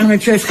μουσική να κάνουμε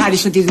πιο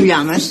ευχάριστο τη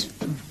δουλειά μας.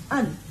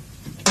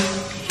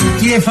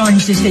 Τι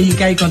εφώνησες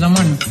τελικά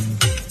οικοδομών?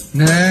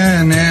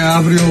 Ναι,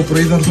 αύριο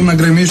πρωί θα έρθουν να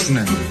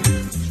γκρεμίσουνε.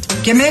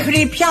 Και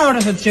μέχρι ποια ώρα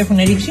θα τους έχουν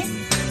ρίξει?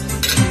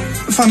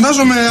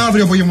 Φαντάζομαι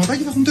αύριο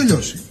απογευματάκι θα έχουν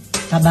τελειώσει.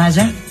 Τα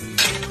μπάζα?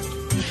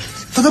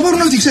 Θα τα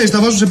πάρουν αυτοί, ξέρεις, τα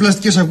βάζουν σε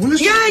πλαστικές σακούλες.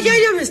 Για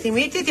με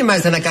στιγμή, τι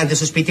ετοιμάζετε να κάνετε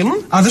στο σπίτι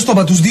μου? Α, δεν στο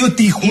είπα, τους 2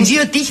 τοίχους. Οι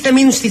 2 τοίχοι θα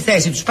μείνουν στη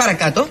θέση τους,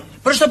 παρακάτω.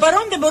 Προς το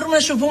παρόν δεν μπορούμε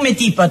να σου πούμε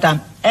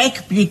τίποτα.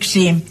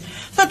 Έκπληξη.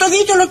 Θα το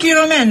δείτε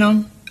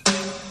ολοκληρωμένο.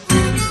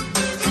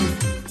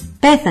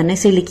 Πέθανε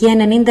σε ηλικία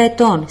 90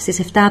 ετών στις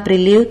 7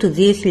 Απριλίου του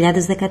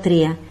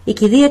 2013. Η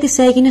κηδεία της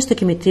έγινε στο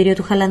κημητήριο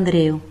του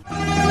Χαλανδρίου.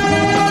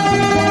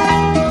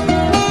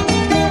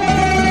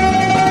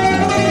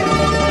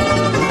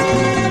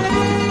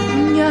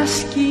 Μια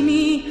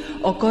σκηνή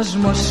ο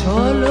κόσμος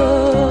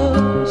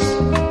όλος,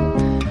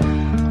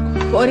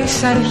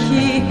 χωρίς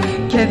αρχή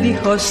και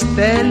δίχως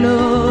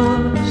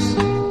τέλος,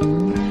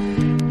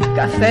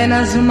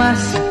 καθένας μας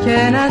και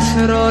ένας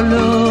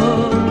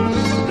ρόλος,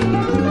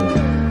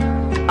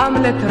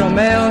 Άμλετ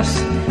Ρωμαίος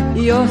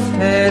ή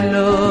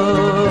Οθέλος.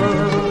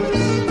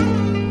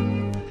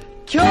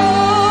 Κι όταν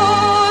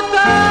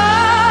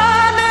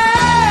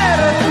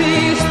έρθει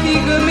η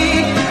στιγμή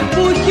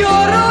που κι ο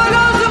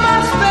ρόλος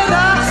μας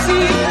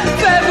περάσει,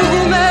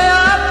 φεύγουμε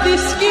απ' τη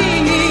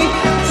σκηνή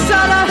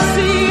σαν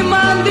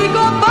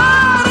ασημαντικό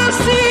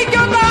πάρσι. Κι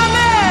όταν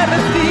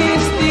έρθει η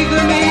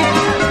στιγμή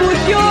που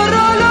κι ο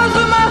ρόλος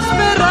μας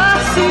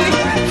περάσει,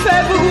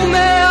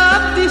 φεύγουμε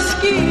απ' τη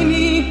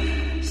σκηνή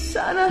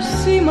σαν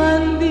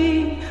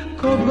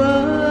ασημαντικό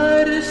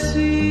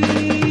πάρσι.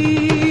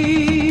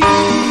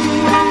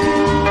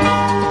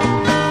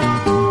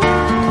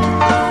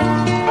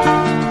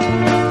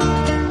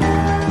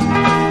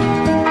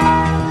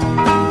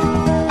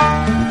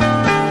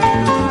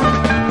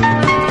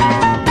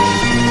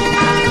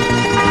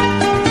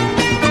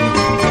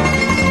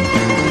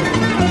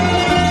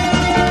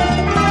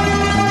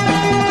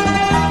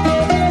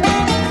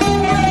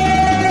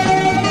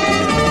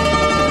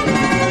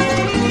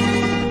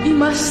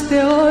 Είμαστε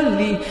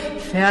όλοι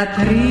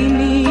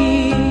θεατρίνοι,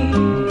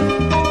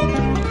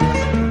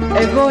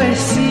 εγώ,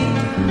 εσύ,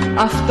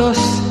 αυτός,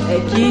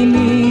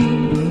 εκείνη.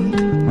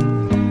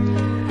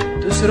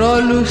 Τους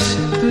ρόλους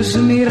τους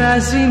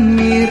μοιράζει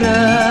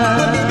μοίρα.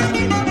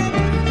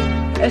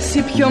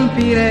 Εσύ ποιον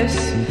πήρες,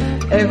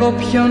 εγώ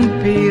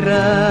ποιον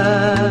πήρα.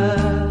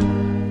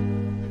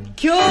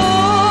 Κι όταν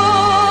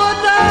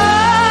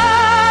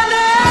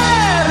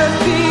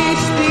έρθει η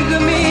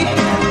στιγμή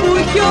που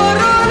κι ο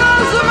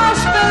ρόλος μας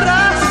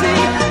περάσει,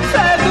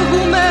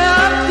 φεύγουμε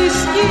απ' τη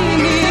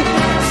σκηνή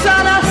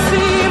σαν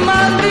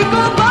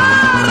ασημαντικό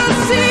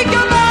πάρσι. Κι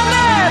όταν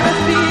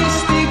έρθει η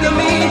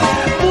στιγμή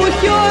που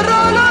κι ο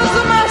ρόλος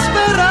μας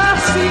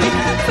περάσει,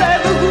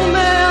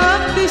 φεύγουμε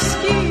απ' τη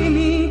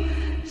σκηνή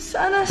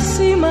σαν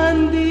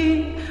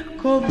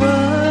ασημαντικό πάρσι.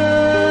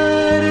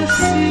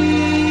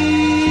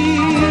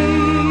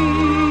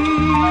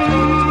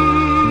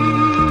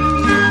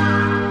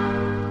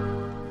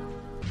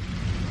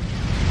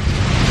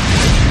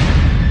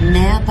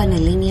 Νέα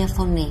Πανελλήνια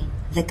Φωνή,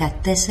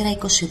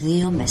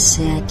 14-22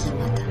 μεσαία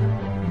κύματα.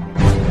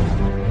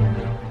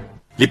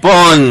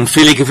 Λοιπόν,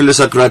 φίλοι και φίλες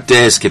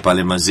ακροατές, και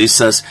πάλι μαζί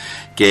σας,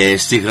 και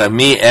στη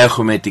γραμμή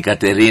έχουμε την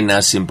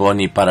Κατερίνα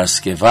Simboni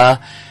Paraskeva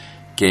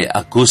και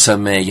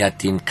ακούσαμε για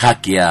την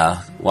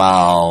Κάκια.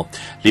 Wow.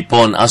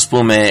 Λοιπόν, ας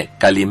πούμε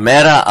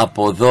καλημέρα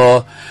από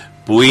εδώ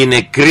που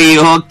είναι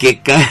κρύο και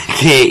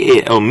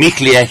ο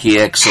Μίχλη έχει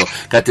έξω.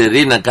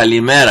 Κατερίνα,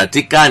 καλημέρα,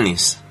 τι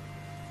κάνεις?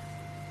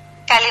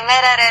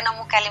 Καλημέρα Ρένο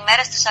μου,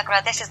 καλημέρα στους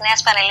ακροατές της Νέας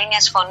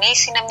Πανελλήνιας Φωνής.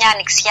 Είναι μια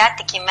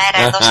ανοιξιάτικη μέρα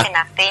εδώ στην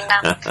Αθήνα.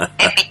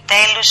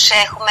 Επιτέλους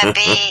έχουμε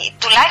μπει,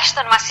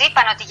 τουλάχιστον μας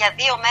είπαν ότι για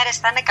 2 μέρες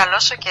θα είναι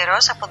καλός ο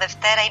καιρός. Από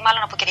Δευτέρα ή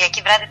μάλλον από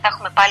Κυριακή βράδυ θα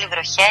έχουμε πάλι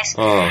βροχές.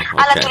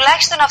 Αλλά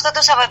τουλάχιστον αυτό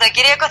το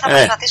Σαββατοκύριακο θα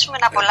προσπαθήσουμε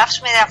να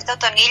απολαύσουμε αυτό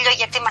τον ήλιο,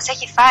 γιατί μας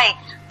έχει φάει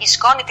η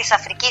σκόνη της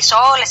Αφρικής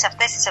όλες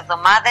αυτές τις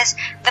εβδομάδες.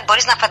 Δεν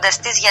μπορείς να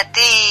φανταστείς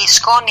γιατί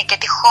σκόνη και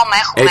τι χώμα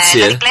έχουμε.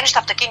 Δηλαδή πλένεις το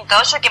αυτοκίνητό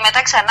σου και μετά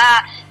ξανά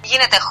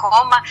γίνεται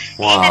χώμα.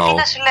 Είναι, τι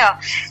να σου λέω.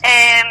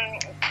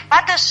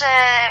 Πάντως,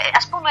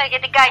 ας πούμε για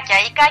την Κάκια.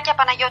 Η Κάκια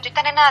Παναγιώτου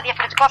ήταν ένα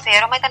διαφορετικό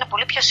αφιέρωμα, ήταν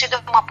πολύ πιο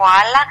σύντομο από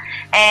άλλα.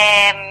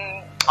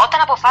 Όταν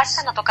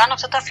αποφάσισα να το κάνω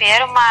αυτό το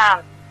αφιέρωμα,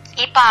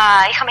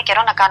 είχαμε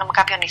καιρό να κάνουμε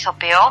κάποιον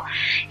ηθοποιό.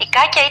 Η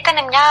Κάκια ήταν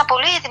μια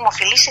πολύ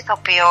δημοφιλής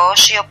ηθοποιός,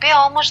 η οποία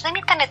όμως δεν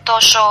ήταν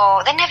τόσο,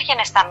 δεν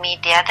έβγαινε στα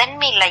μίντια, δεν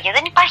μίλαγε,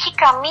 δεν υπάρχει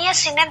καμία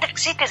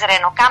συνέντευξή της,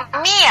 Ρένο,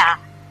 καμία.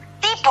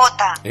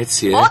 Τίποτα.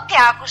 Ό,τι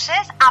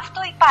άκουσες, αυτό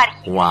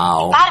υπάρχει.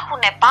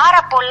 Υπάρχουν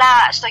πάρα πολλά,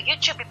 στο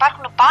YouTube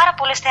υπάρχουν πάρα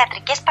πολλές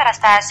θεατρικές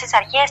παραστάσεις,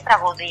 αρχαίες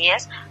τραγωδίες,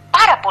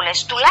 πάρα πολλές,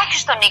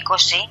 τουλάχιστον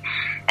 20,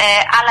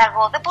 αλλά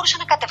εγώ δεν μπορούσα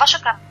να κατεβάσω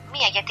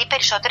μία, γιατί οι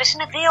περισσότερες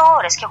είναι 2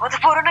 ώρες και εγώ δεν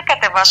μπορώ να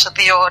κατεβάσω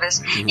 2 ώρες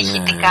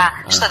ηχητικά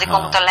στο δικό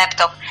μου το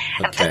λάπτοπ.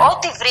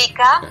 Ό,τι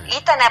βρήκα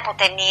ήταν από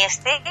ταινίες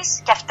της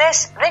και αυτές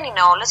δεν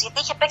είναι όλες, γιατί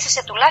είχε παίξει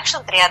σε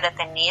τουλάχιστον 30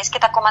 ταινίες και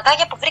τα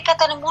κομματάκια που βρήκα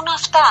ήταν μόνο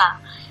αυτά.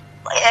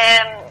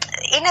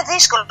 Είναι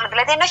δύσκολο,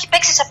 δηλαδή ενώ έχει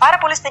παίξει σε πάρα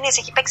πολλές ταινίες,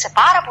 έχει παίξει σε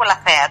πάρα πολλά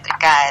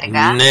θεατρικά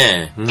έργα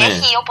και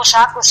έχει, όπως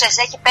άκουσες,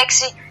 έχει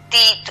παίξει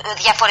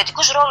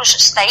διαφορετικούς ρόλους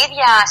στις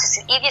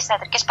ίδιες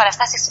θεατρικές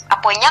παραστάσεις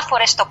από 9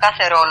 φορές το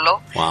κάθε ρόλο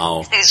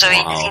στη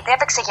ζωή της, γιατί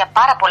έπαιξε για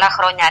πάρα πολλά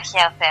χρόνια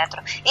αρχαίο θέατρο.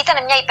 Ήταν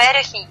μια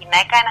υπέροχη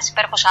γυναίκα, ένας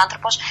υπέροχος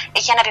άνθρωπος,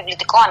 είχε ένα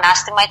βιβλιτικό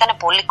ανάστημα, ήταν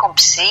πολύ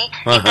κομψή,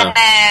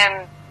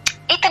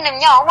 ήταν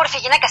μια όμορφη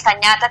γυναίκα στα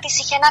νιάτα της,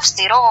 είχε ένα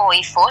αυστηρό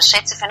ύφος,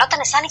 έτσι φαινόταν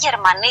σαν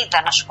Γερμανίδα,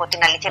 να σου πω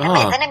την αλήθεια.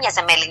 Δεν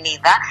έμοιαζε με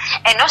Ελληνίδα.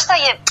 Ενώ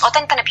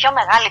όταν ήταν πιο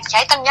μεγάλη πια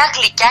ήταν μια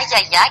γλυκιά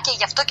γιαγιά και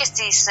γι' αυτό και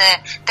στις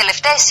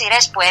τελευταίες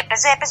σειρές που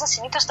έπαιζε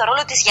συνήθως το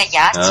ρόλο της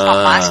γιαγιάς, της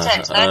μαμάς,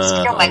 ξέρεις, της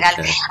πιο μεγάλη.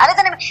 Αλλά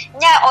ήταν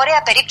μια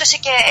ωραία περίπτωση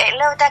και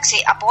λέω εντάξει,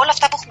 από όλα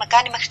αυτά που έχουμε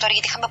κάνει μέχρι τώρα,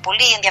 γιατί είχαμε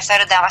πολύ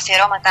ενδιαφέροντα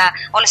αφιερώματα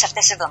όλες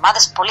αυτές τις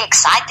εβδομάδες, πολύ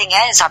exciting,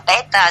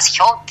 Ζαμπέτας,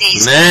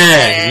 Χιώτης,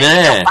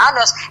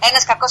 Τζοπάνος,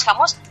 ένας κακός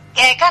χαμός.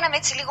 Κάναμε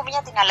έτσι λίγο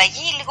μια την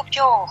αλλαγή, λίγο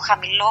πιο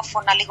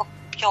χαμηλόφωνα, λίγο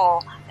πιο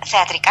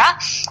θεατρικά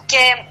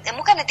και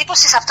μου έκανε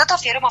εντύπωση σε αυτό το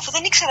αφιέρωμα, αφού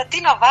δεν ήξερα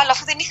τι να βάλω,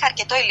 αφού δεν είχα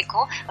αρκετό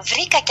υλικό,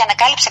 βρήκα και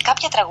ανακάλυψα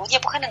κάποια τραγούδια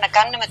που είχαν να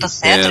κάνουν με το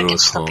θέατρο και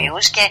τους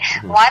ηθοποιούς και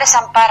μου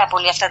άρεσαν πάρα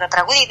πολύ αυτά τα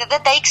τραγούδια, γιατί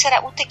δεν τα ήξερα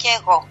ούτε και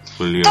εγώ.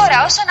 Τώρα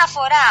όσον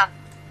αφορά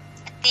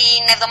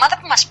την εβδομάδα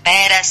που μας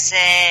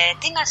πέρασε,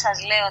 τι να σας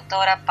λέω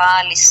τώρα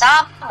πάλι,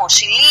 Σάμος,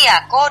 Ηλία,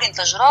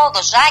 Κόρινθος,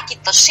 Ρόδος,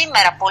 Ζάκυνθος,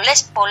 σήμερα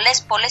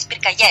πολλές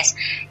πυρκαγιές.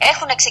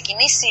 Έχουν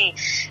ξεκινήσει,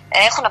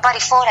 έχουν πάρει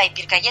φόρα οι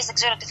πυρκαγιές, δεν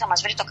ξέρω τι θα μας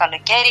βρει το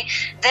καλοκαίρι,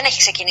 δεν έχει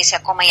ξεκινήσει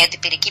ακόμα η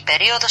αντιπυρική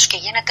περίοδος και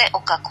γίνεται ο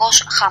κακός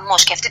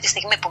χαμός. Και αυτή τη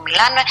στιγμή που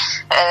μιλάνε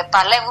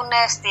παλεύουν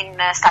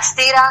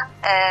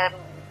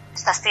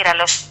στα Στήρα,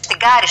 λέω, στην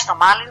Κάριστο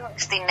μάλλον,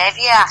 στην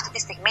Εύβοια, αυτή τη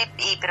στιγμή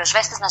οι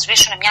πυροσβέστες να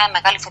σβήσουν μια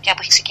μεγάλη φωτιά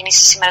που έχει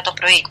ξεκινήσει σήμερα το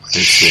πρωί.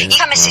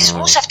 Είχαμε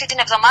σεισμούς αυτή την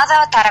εβδομάδα,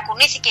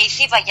 ταρακουνήθηκε η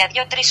Θήβα για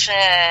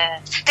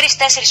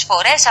 3-4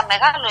 φορές,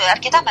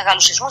 αρκετά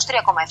μεγάλους σεισμούς,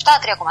 3,7,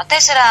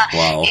 3,4.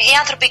 Οι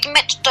άνθρωποι εκεί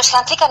το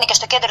αισθανθήκαν και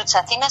στο κέντρο της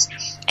Αθήνας.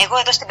 Εγώ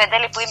εδώ στην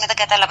Πεντέλη που είμαι δεν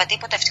κατάλαβα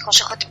τίποτα, ευτυχώς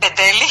έχω την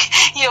Πεντέλη,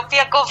 η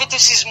οποία κόβει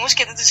τους σεισμούς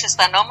και δεν τους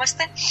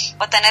αισθανόμαστε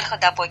όταν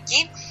έρχονται από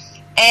εκεί.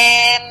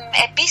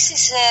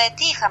 Επίσης,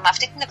 τι είχαμε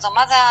αυτή την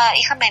εβδομάδα,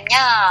 είχαμε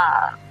μια,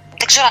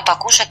 δεν ξέρω αν το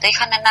ακούσατε,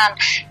 είχαν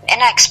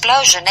ένα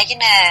explosion,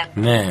 έγινε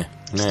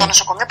στο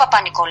νοσοκομείο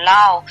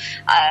Παπα-Νικολάου.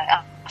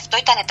 Αυτό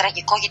ήταν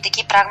τραγικό, γιατί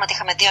εκεί πράγματι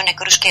είχαμε 2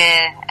 νεκρούς και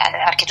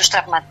αρκετούς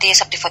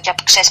τραυματίες από τη φωτιά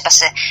που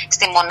ξέσπασε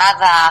στη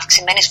μονάδα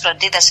αυξημένης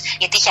φροντίδας,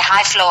 γιατί είχε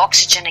high flow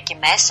oxygen εκεί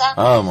μέσα.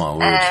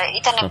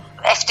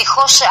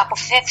 Ευτυχώς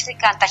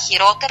αποφεύθηκαν τα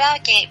χειρότερα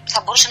και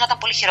θα μπορούσε να ήταν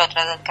πολύ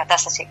χειρότερα η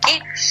κατάσταση εκεί.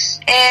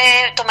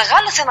 Το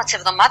μεγάλο θέμα της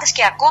εβδομάδας,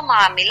 και ακόμα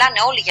μιλάνε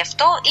όλοι γι'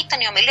 αυτό, ήταν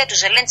η ομιλία του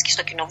Ζελένσκι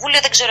στο Κοινοβούλιο.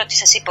 Δεν ξέρω τι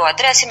σας είπε ο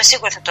Αντρέας, είμαι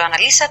σίγουρη θα το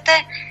αναλύσατε.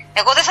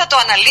 Εγώ δεν θα το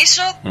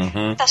αναλύσω.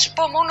 Θα σου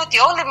πω μόνο ότι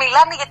όλοι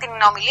μιλάνε για την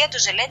ομιλία του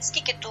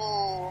Ζελένσκι και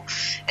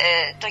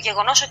το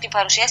γεγονός ότι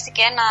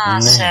παρουσιάστηκε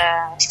ένας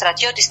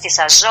στρατιώτης της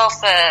Αζόφ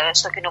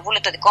στο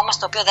Κοινοβούλιο το δικό μας,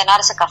 το οποίο δεν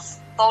άρεσε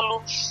καθόλου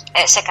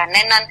σε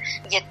κανέναν,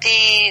 γιατί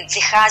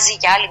διχάζει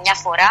για άλλη μια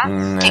φορά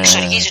και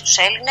εξοργίζει τους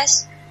Έλληνες.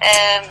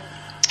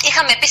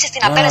 Είχαμε επίσης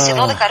την απέλαση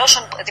 12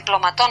 Ρώσων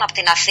διπλωματών από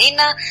την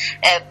Αθήνα,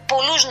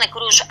 πολλούς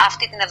νεκρούς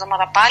αυτή την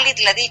εβδομάδα πάλι,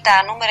 δηλαδή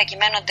τα νούμερα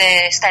κυμαίνονται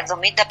στα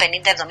 70,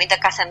 50, 70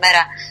 κάθε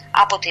μέρα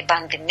από την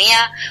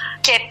πανδημία.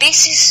 Και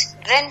επίσης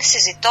δεν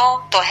συζητώ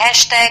το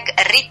hashtag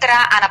ρήτρα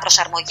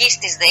αναπροσαρμογής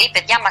της ΔΕΗ,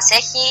 παιδιά, μας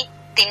έχει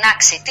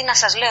τινάξει. Τι να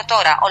σας λέω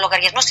τώρα, ο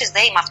λογαριασμός της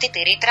ΔΕΗ με αυτή τη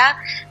ρήτρα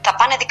θα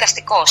πάνε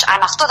δικαστικός. Αν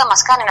αυτό δεν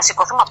μας κάνει να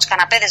σηκωθούμε από τους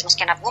καναπέδες μας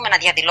και να βγούμε να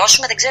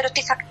διαδηλώσουμε, δεν ξέρω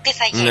τι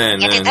θα γίνει.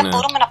 Γιατί δεν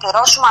μπορούμε να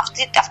πληρώσουμε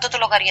αυτό το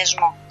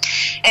λογαριασμό.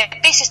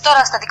 Επίσης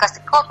τώρα στα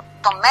δικαστικό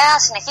τομέα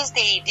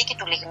συνεχίζεται η δίκη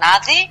του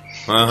Λιγνάδη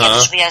για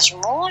τους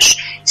βιασμούς.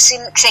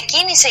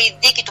 Ξεκίνησε η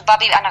δίκη του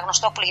Μπάμπη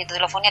Αναγνωστόπουλου για τη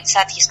δολοφονία της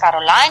άτυχης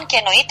Καρολάιν και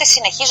εννοείται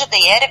συνεχίζονται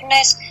οι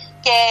έρευνες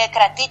και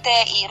κρατείται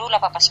η Ρούλα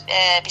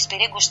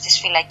Πισπυρίγκου στις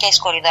φυλακές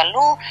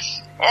Κορυδαλού.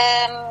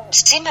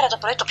 Σήμερα το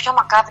πρωί το πιο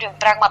μακάβριο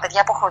πράγμα,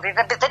 παιδιά, που έχω δει,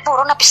 δεν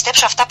μπορώ να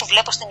πιστέψω αυτά που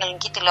βλέπω στην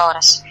ελληνική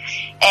τηλεόραση.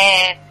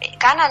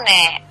 Κάνανε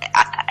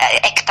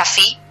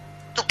εκταφή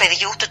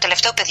του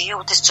τελευταίου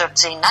παιδιού της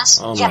Τζορτζίνας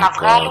για να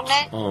βγάλουν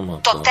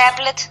το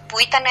τάμπλετ που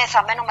ήταν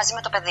θαμμένο μαζί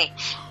με το παιδί.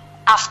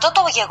 Αυτό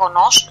το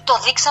γεγονός το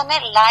δείξανε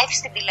live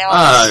στην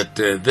τηλεόραση.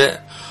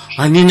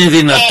 Αν είναι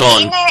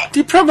δυνατόν.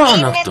 Τι πράγμα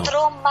είναι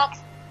αυτό?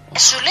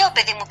 Σου λέω,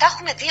 παιδί μου, τα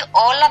έχουμε δει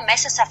όλα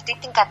μέσα σε αυτή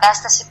την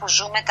κατάσταση που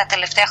ζούμε τα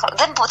τελευταία χρόνια.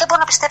 Δεν μπορώ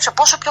να πιστέψω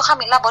πόσο πιο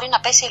χαμηλά μπορεί να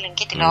πέσει η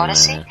ελληνική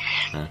τηλεόραση.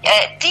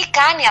 Τι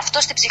κάνει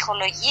αυτό στην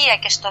ψυχολογία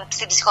και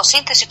στην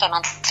ψυχοσύνθεση των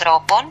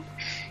ανθρώπων.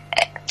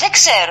 Δεν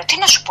ξέρω, τι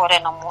να σου πω,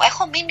 Ρένο μου.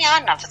 Έχω μείνει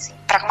άναυδη.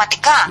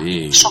 Πραγματικά,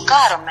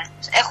 σοκάρομαι.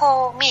 Έχω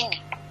μείνει.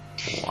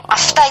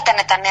 Αυτά ήταν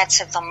τα νέα της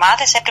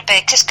εβδομάδας.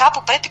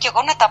 Κάπου πρέπει και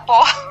εγώ να τα πω.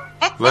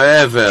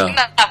 Βέβαια.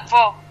 Να τα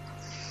πω.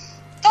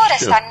 Τώρα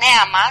στα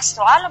νέα μας,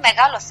 το άλλο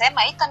μεγάλο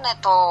θέμα ήταν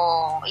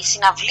η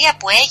συναυλία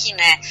που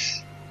έγινε,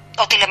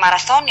 ο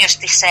τηλεμαραθώνιος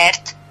της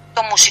ΕΡΤ,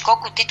 το μουσικό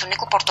κουτί του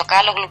Νίκου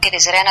Πορτοκάλογλου και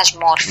της Ρένας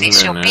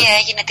Μόρφης, η οποία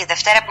έγινε τη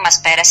Δευτέρα που μας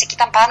πέρασε και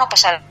ήταν πάνω από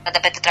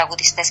 45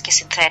 τραγουδιστές και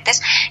συνθέτες,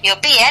 οι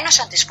οποίοι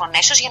ένωσαν τις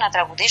φωνές τους για να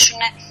τραγουδήσουν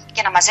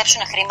και να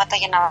μαζέψουν χρήματα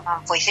για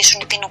να βοηθήσουν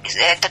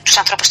τους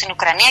ανθρώπους στην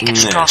Ουκρανία και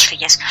τους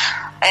πρόσφυγες.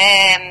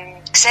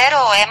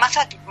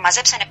 Έμαθα ότι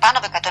μαζέψανε πάνω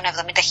από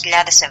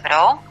 170.000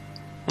 ευρώ.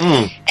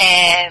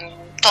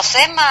 Το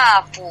θέμα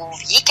που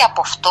βγήκε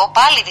από αυτό,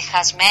 πάλι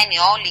διχασμένη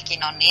όλη η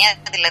κοινωνία,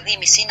 δηλαδή οι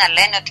μισοί να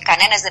λένε ότι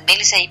κανένας δεν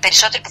μίλησε, οι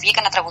περισσότεροι που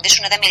βγήκαν να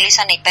τραγουδήσουν δεν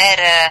μιλήσανε υπέρ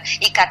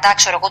ή κατά,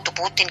 του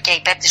Πούτιν και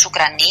υπέρ της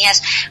Ουκρανίας.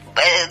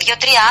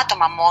 2-3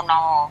 άτομα μόνο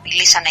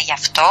μιλήσανε γι'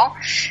 αυτό,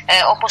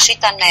 όπως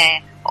ήταν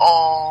ο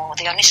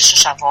Διονύσης ο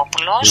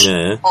Σαββόπουλος,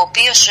 ο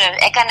οποίος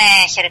έκανε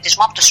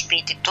χαιρετισμό από το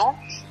σπίτι του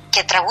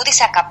και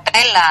τραγούδισε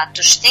ακαπέλα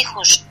τους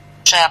στίχους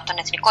από τον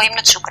εθνικό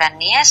ύμνο της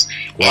Ουκρανίας,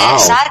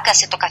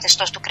 σάρκασε το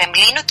καθεστώς του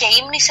Κρεμλίνου και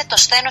ύμνησε το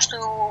σθένος του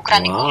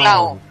ουκρανικού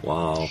λαού.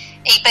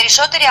 Οι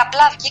περισσότεροι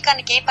απλά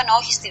βγήκαν και είπαν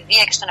όχι στη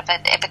βία και στον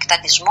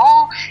επεκτατισμό,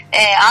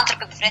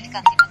 άνθρωποι που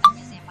βρέθηκαν θύματα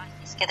μιας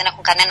διαμάχης και δεν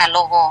έχουν κανένα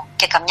λόγο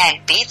και καμιά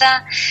ελπίδα.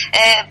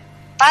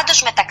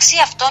 Πάντως μεταξύ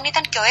αυτών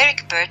ήταν και ο Eric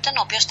Burton,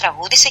 ο οποίος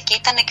τραγούδισε και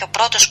ήταν και ο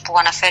πρώτος που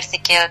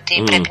αναφέρθηκε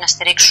ότι πρέπει να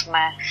στηρίξουμε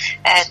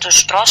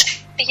τους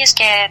πρόσφυγες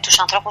και τους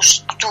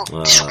ανθρώπους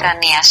της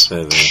Ουκρανίας.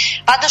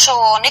 Πάντως ο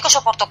Νίκος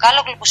ο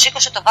Πορτοκάλογλου που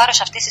σήκωσε το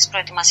βάρος αυτής της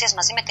προετοιμασίας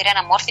μαζί με τη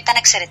Ρένα Μόρφη ήταν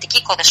εξαιρετικοί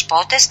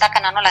οικοδεσπότες, τα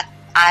έκαναν όλα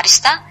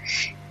άριστα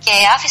και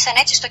άφησαν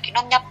έτσι στο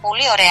κοινό μια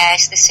πολύ ωραία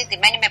αίσθηση,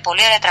 ντυμένη με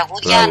πολύ ωραία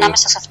τραγούδια.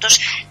 Ανάμεσα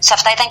σε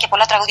αυτά ήταν και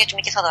πολλά τραγούδια του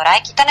Μίκη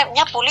Θοδωράκη. Ήταν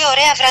μια πολύ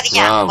ωραία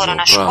βραδιά, μπορώ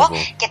να σου πω.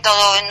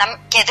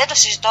 Και δεν το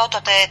συζητώ,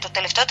 το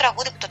τελευταίο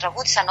τραγούδι που το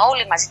τραγούδισαν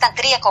όλοι μαζί ήταν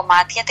 3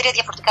 κομμάτια, 3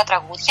 διαφορετικά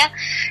τραγούδια.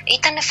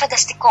 Ήταν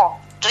φανταστικό.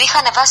 Το είχα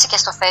ανεβάσει και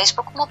στο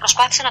Facebook μου,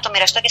 προσπάθησα να το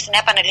μοιραστώ και στη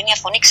Νέα Πανελλήνια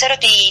Φωνή. Ξέρω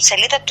ότι η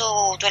σελίδα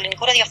του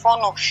ελληνικού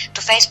ραδιοφώνου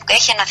του Facebook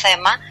έχει ένα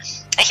θέμα.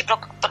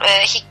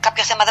 Έχει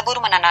κάποιο θέμα, δεν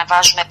μπορούμε να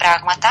αναβάζουμε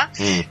πράγματα.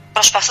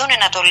 Προσπαθούν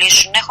να το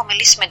λύσουν. Έχω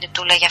μιλήσει με την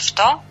Τούλα γι'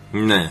 αυτό.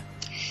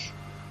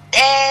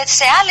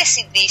 Σε άλλες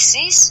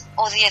ειδήσεις,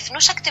 ο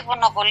διεθνούς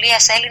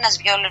ακτιβονοβολίας Έλληνας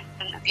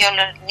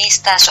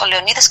βιολονίστας ο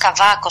Λεωνίδας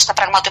Καβάκος θα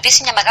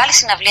πραγματοποιήσει μια μεγάλη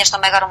συναυλία στο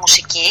Μέγαρο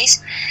Μουσικής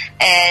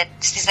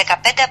στις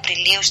 15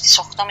 Απριλίου στις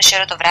 8.30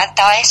 ώρα το βράδυ.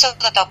 Τα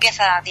έσοδα τα οποία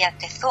θα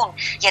διατεθούν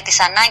για τις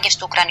ανάγκες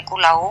του ουκρανικού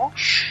λαού.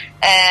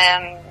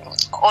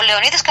 Ο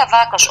Λεωνίδας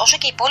Καβάκος, όσο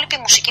και οι υπόλοιποι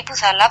μουσικοί που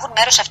θα λάβουν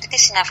μέρος σε αυτή τη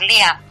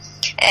συναυλία,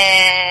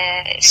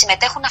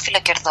 συμμετέχουν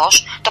αφιλοκερδώς.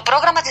 Το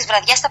πρόγραμμα της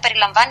βραδιάς θα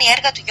περιλαμβάνει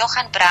έργα του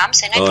Γιώχαν Μπραμς,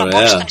 ενώ οι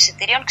προμήθειες των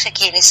εισιτηρίων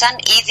ξεκίνησαν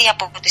ήδη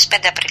από τις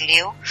 5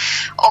 Απριλίου.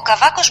 Ο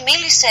Καβάκος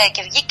μίλησε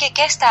και βγήκε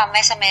και στα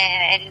μέσα με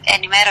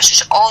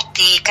ενημέρωσης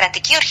ότι η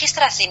κρατική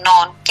ορχήστρα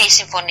Αθηνών και η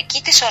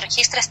συμφωνική της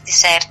ορχήστρας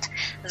της ΕΡΤ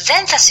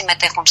δεν θα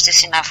συμμετέχουν στη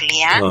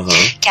συναυλία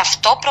και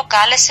αυτό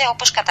προκάλεσε,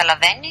 όπως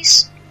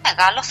καταλαβαίνεις,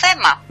 μεγάλο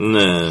θέμα.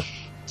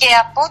 Και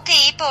από ό,τι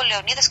είπε ο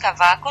Λεωνίδας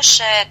Καβάκος,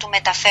 του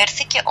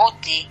μεταφέρθηκε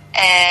ότι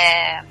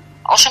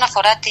όσον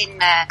αφορά την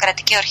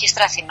κρατική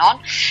ορχήστρα Αθηνών,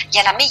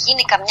 για να μην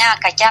γίνει καμιά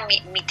κακιά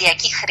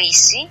μηντιακή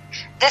χρήση,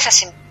 δεν θα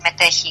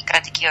συμμετέχει η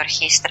κρατική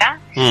ορχήστρα.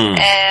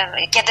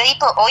 Και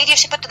ο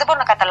ίδιος είπε ότι δεν μπορώ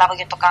να καταλάβω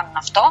γιατί το κάνουν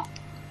αυτό.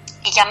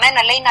 Για μένα,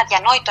 λέει, είναι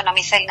αδιανόητο να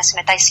μην θέλει να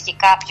συμμετάσχει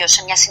κάποιο σε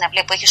μια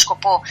συναυλία που έχει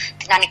σκοπό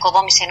την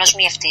ανοικοδόμηση ενός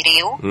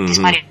μυευτηρίου της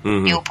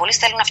Μαριούπολης.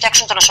 Θέλουν να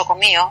φτιάξουν το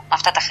νοσοκομείο με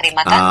αυτά τα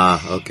χρήματα.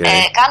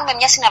 Κάνουμε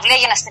μια συναυλία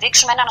για να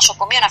στηρίξουμε ένα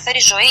νοσοκομείο να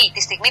φέρει ζωή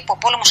τη στιγμή που ο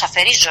πόλεμος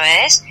αφαιρεί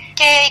ζωές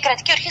και η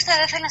κρατική ορχήστρα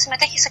δεν θέλει να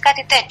συμμετέχει σε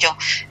κάτι τέτοιο.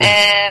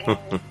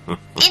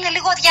 Είναι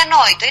λίγο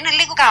αδιανόητο, είναι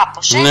λίγο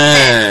κάπως.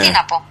 Τι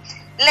να πω.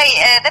 Λέει,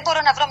 δεν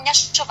μπορώ να βρω μια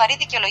σοβαρή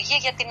δικαιολογία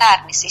για την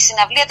άρνηση. Η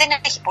συναυλία δεν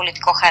έχει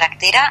πολιτικό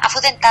χαρακτήρα, αφού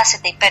δεν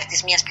τάσεται υπέρ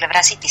της μιας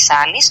πλευράς ή της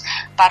άλλης,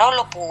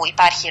 παρόλο που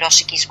υπάρχει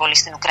ρώσικη εισβολή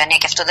στην Ουκρανία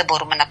και αυτό δεν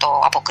μπορούμε να το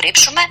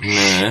αποκρύψουμε.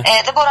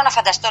 Δεν μπορώ να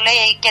φανταστώ,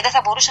 λέει, και δεν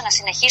θα μπορούσα να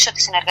συνεχίσω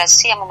τη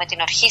συνεργασία μου με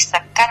την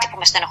ορχήστρα, κάτι που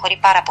με στενοχωρεί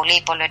πάρα πολύ,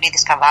 είπε ο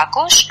Λεωνίδης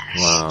Καβάκος.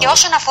 Και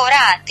όσον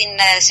αφορά την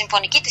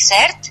συμφωνική της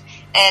ΕΡΤ,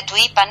 του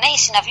είπανε, η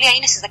συναυλία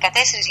είναι στις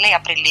 14 λέει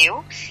Απριλίου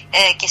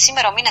και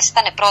σήμερα ο μήνας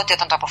ήταν πρώτη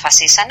όταν το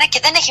αποφασίσανε και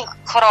δεν έχει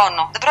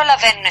χρόνο, δεν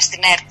προλαβαίνουν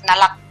στην ΕΡΤ να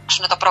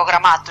αλλάξουν το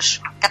πρόγραμμά τους.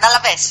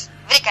 Καταλαβες,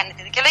 βρήκανε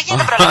τη δικαιολογία,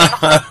 δεν προλαβαίνουν.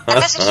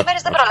 4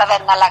 μέρες δεν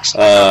προλαβαίνουν να αλλάξουν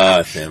το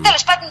πρόγραμμα.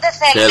 Τέλος πάντων δεν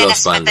θέλουν να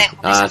συμμετέχουν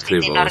σε αυτή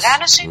την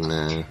οργάνωση.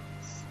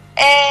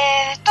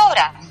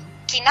 Τώρα,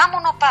 κοινά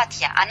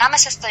μονοπάτια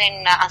ανάμεσα στην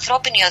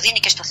ανθρώπινη οδύνη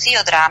και στο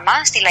θείο δράμα,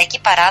 στη λαϊκή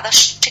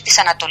παράδοση της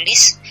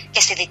Ανατολής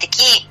και στη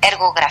δυτική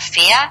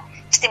εργογραφία,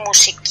 στη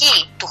μουσική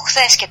του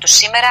χθες και του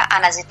σήμερα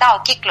αναζητά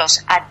ο κύκλος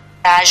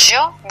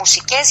Αντάζιο,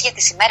 μουσικές για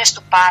τις ημέρες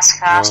του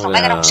Πάσχα, στο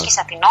Μέγαρο Μουσικής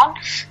Αθηνών.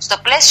 Στο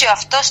πλαίσιο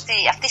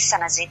αυτής της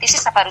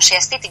αναζήτησης θα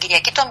παρουσιαστεί την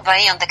Κυριακή των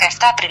Βαΐων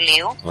 17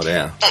 Απριλίου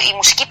η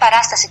μουσική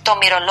παράσταση «Το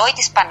μυρολόι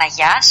της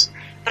Παναγιάς».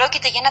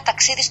 Πρόκειται για ένα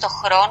ταξίδι στο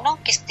χρόνο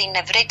και στην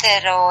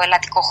ευρύτερο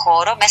ελλαδικό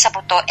χώρο μέσα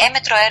από το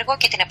έμετρο έργο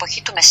και την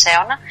εποχή του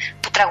Μεσαίωνα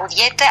που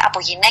τραγουδιέται από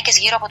γυναίκες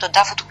γύρω από τον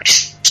τάφο του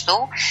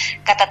Χριστού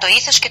κατά το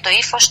ήθος και το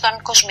ύφος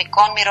των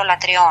κοσμικών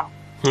μυρολατριών.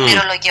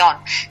 μυρολογιών.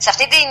 Σε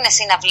αυτή την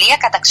συναυλία,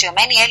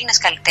 καταξιωμένοι Έλληνες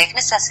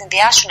καλλιτέχνες θα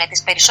συνδυάσουν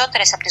τις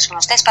περισσότερες από τις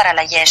γνωστές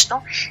παραλλαγές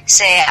του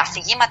σε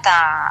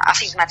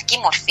αφηγηματική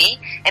μορφή,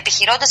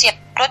 επιχειρώντας για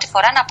πρώτη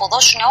φορά να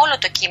αποδώσουν όλο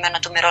το κείμενο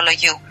του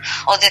μυρολογιού.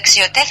 Ο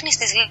δεξιοτέχνης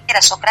της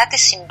λύρας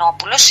Σοκράτης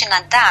Συνόπουλος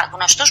συναντά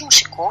γνωστούς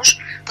μουσικούς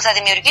που θα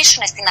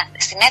δημιουργήσουν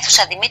στην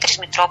αίθουσα Δημήτρης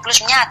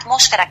Μητρόπουλος μια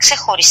ατμόσφαιρα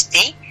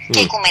ξεχωριστή και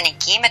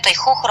οικουμενική με το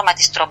ηχόχρωμα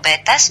της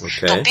τρομπέτας,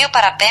 το οποίο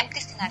παραπέμπει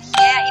στην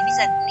αρχαία ή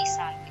βυζαντινή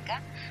σάλπικα,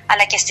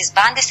 αλλά και στις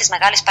μπάντες της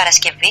Μεγάλης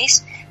Παρασκευής,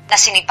 να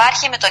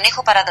συνυπάρχει με τον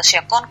ήχο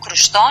παραδοσιακών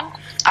κρουστών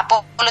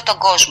από όλο τον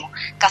κόσμο,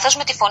 καθώς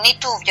με τη φωνή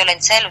του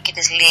βιολεντσέλου και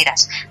της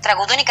λύρας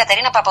τραγουδούν η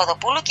Κατερίνα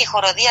Παπαδοπούλου και η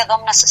χοροδία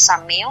Δόμνας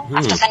Σαμίου.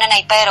 Αυτό θα είναι ένα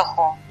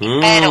υπέροχο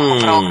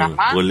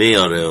πρόγραμμα. Πολύ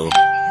ωραίο.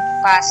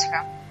 Πάσχα.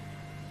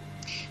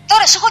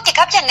 Τώρα σου έχω και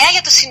κάποια νέα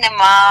για το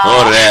σινεμά.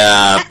 Ωραία,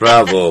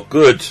 μπράβο,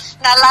 good.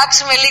 Να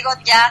αλλάξουμε λίγο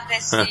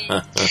διάθεση.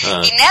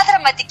 Η νέα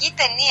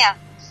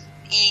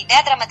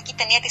δραματική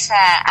ταινία της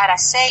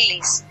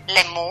Αρασέλης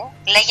Λεμού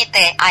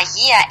λέγεται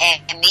Αγία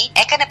Έμι.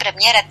 Έκανε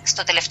πρεμιέρα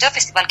στο τελευταίο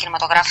φεστιβάλ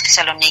κινηματογράφου της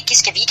Θεσσαλονίκης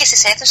και βγήκε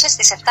στις αίθουσες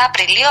στις 7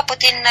 Απριλίου από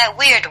την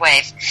Weird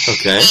Wave.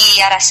 Η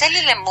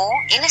Αρασέλη Λεμού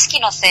είναι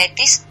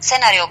σκηνοθέτης,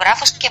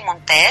 σεναριογράφος και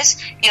μοντέζ,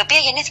 η οποία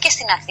γεννήθηκε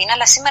στην Αθήνα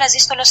αλλά σήμερα ζει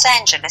στο Λος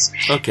Άντζελες.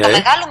 Το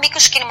μεγάλο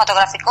μήκος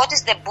κινηματογραφικό της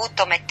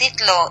ντεμπούτο με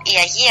τίτλο Η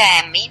Αγία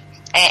Έμι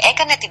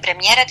έκανε την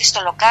πρεμιέρα της στο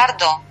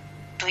Λοκάρντο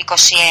του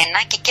 2021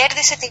 και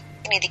κέρδισε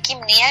την ειδική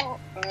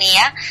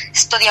μνήα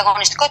στο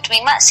διαγωνιστικό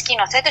τμήμα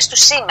Σκηνοθέτες του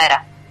Σήμερα.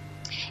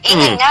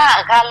 Είναι μια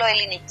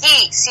γαλλοελληνική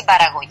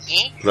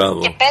συμπαραγωγή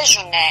και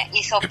παίζουν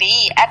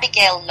ηθοποιοί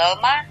Abigail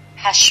Loma,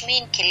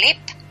 Hashmin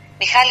Kilip,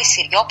 Μιχάλης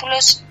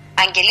Συριόπουλος,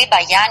 Αγγελή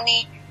Μπαγιάννη,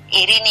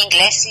 Ειρήνη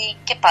Ιγκλέση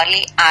και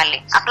πολλοί άλλοι.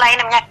 Απλά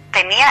είναι μια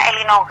ταινία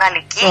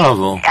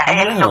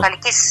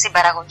ελληνογαλλικής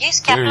συμπαραγωγής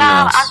και απλά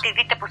αν τη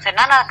δείτε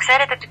πουθενά να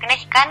ξέρετε ότι την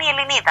έχει κάνει η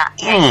Ελληνίδα,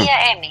 η Αγία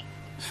Έμι.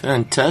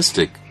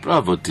 Fantastic.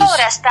 Μπράβο της.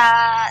 Τώρα,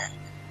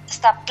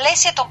 στα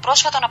πλαίσια των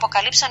πρόσφατων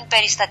αποκαλύψεων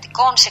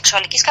περιστατικών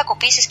σεξουαλικής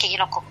κακοποίησης και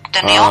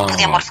γυναικοκτονιών που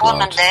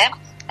διαμορφώνονται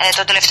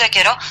τον τελευταίο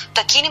καιρό,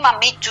 το κίνημα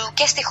Me Too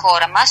και στη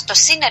χώρα μας, το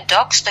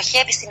Cinedoc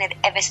στοχεύει στην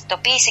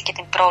ευαισθητοποίηση και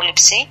την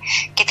πρόληψη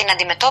και την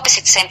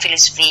αντιμετώπιση της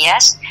έμφυλης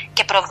βίας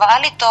και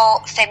προβάλλει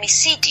το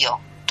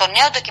Φεμισίδιο, το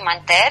νέο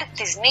ντοκιμαντέρ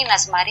της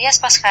Νίνας Μαρίας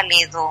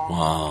Πασχαλίδου.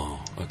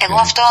 Εγώ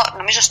αυτό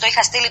νομίζω στο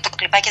είχα στείλει το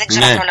κλιπάκι, δεν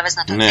ξέρω αν πρόλαβες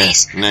να το δεις.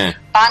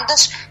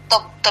 Πάντως,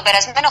 τον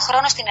περασμένο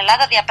χρόνο στην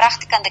Ελλάδα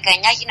διαπράχτηκαν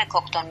 19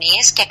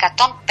 γυναικοκτονίες και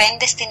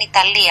 105 στην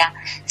Ιταλία.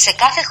 Σε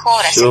κάθε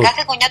χώρα, σε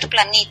κάθε γωνιά του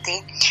πλανήτη,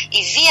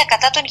 η βία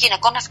κατά των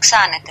γυναικών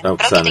αυξάνεται.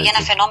 Πρόκειται για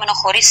ένα φαινόμενο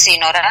χωρίς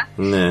σύνορα.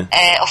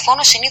 Ο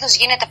φόνος συνήθως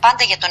γίνεται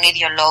πάντα για τον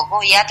ίδιο λόγο.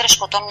 Οι άντρες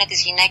σκοτώνουν τις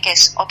γυναίκες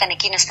όταν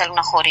εκείνες θέλουν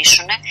να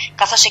χωρίσουν,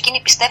 καθώς εκείνοι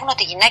πιστεύουν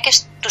ότι οι γυναίκες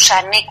τους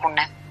ανήκουν.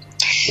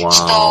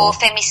 Στο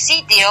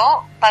Φεμισίδιο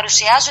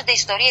παρουσιάζονται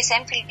ιστορίες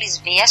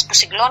έμφυλης βίας που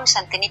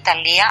συγκλώνησαν την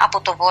Ιταλία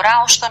από το βορρά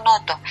ως το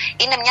νότο.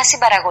 Είναι μια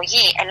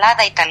συμπαραγωγή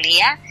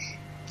Ελλάδα-Ιταλία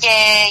και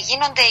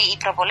γίνονται οι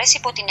προβολές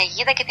υπό την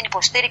αιγίδα και την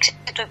υποστήριξη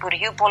του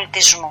Υπουργείου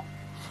Πολιτισμού.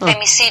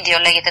 Φεμισίδιο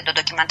λέγεται το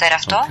ντοκιμαντέρ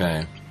αυτό.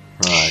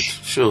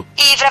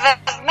 Η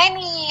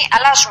βραβευμένη,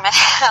 αλλάζουμε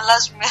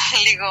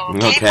λίγο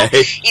κλίμα.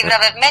 Η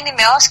βραβευμένη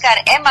με Όσκαρ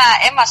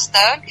Emma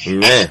Stone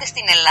έρχεται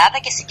στην Ελλάδα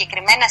και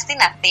συγκεκριμένα στην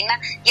Αθήνα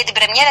για την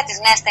πρεμιέρα της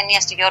νέας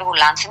ταινίας του Γιώργου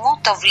Λάνθιμου,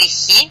 το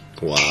Βλυχή,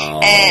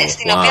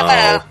 στην οποία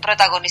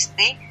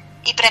πρωταγωνιστεί.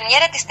 Η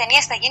πρεμιέρα της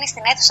ταινίας θα γίνει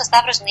στην αίθουσα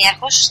Σταύρος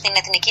Νίαρχος στην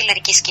Εθνική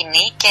Λυρική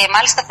Σκηνή και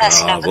μάλιστα θα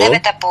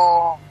συνοδεύεται από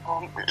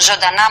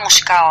ζωντανά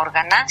μουσικά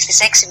όργανα. Στις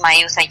 6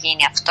 Μαΐου θα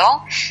γίνει αυτό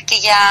και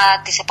για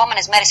τις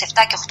επόμενες μέρες 7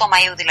 και 8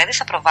 Μαΐου δηλαδή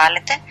θα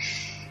προβάλλεται.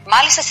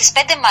 Μάλιστα στις 5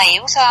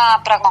 Μαΐου θα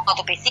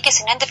πραγματοποιηθεί και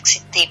συνέντευξη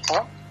τύπου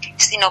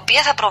στην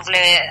οποία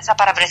θα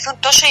παραβρεθούν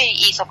τόσο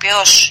η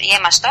ηθοποιός η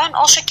Emma Stone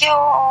όσο και ο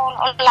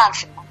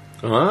Λάνθιμο.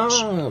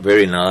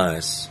 Very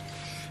nice.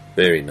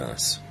 Very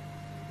nice.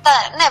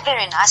 Ναι,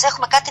 very nice.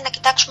 Έχουμε κάτι να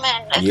κοιτάξουμε.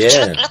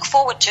 Look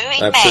forward to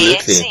in May,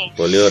 έτσι.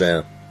 Πολύ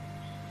ωραία.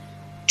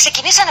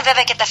 Ξεκινήσανε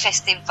βέβαια και τα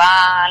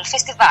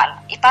φεστιβάλ.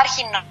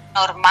 Υπάρχει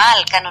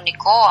νορμάλ,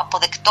 κανονικό,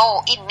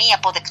 αποδεκτό ή μη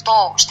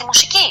αποδεκτό στη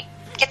μουσική.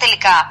 Και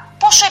τελικά,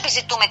 πόσο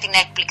επιζητούμε την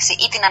έκπληξη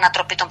ή την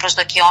ανατροπή των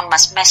προσδοκιών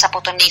μας μέσα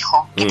από τον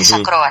ήχο και της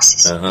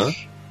ακρόασης.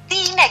 Τι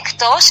είναι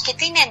εκτός και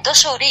τι είναι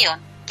εντός ορίων.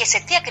 Και σε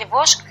τι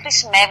ακριβώς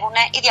χρησιμεύουν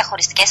οι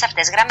διαχωριστικές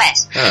αυτές γραμμές.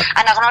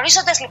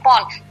 Αναγνωρίζοντας λοιπόν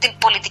την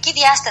πολιτική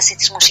διάσταση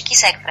της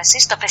μουσικής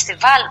έκφρασης, το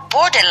φεστιβάλ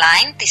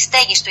Borderline της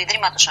στέγης του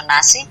Ιδρύματος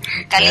Ωνάση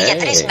καλεί για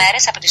 3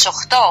 μέρες από τις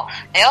 8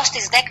 έως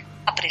τις 10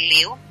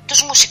 Απριλίου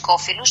τους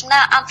μουσικόφιλους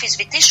να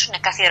αμφισβητήσουν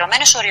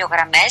καθιερωμένες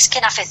οριογραμμές και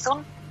να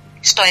φεθούν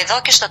στο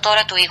εδώ και στο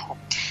τώρα του ήχου.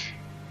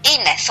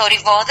 Είναι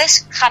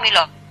θορυβώδες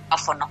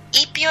χαμηλόφωνο,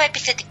 ήπιο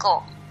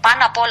επιθετικό.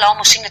 Πάνω απ' όλα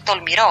όμως είναι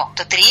τολμηρό.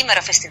 Το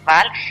τριήμερο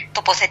φεστιβάλ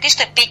τοποθετεί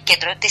στο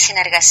επίκεντρο τις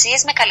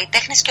συνεργασίες με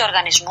καλλιτέχνες και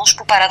οργανισμούς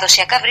που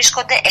παραδοσιακά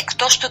βρίσκονται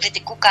εκτός του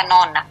δυτικού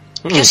κανόνα.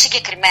 Πιο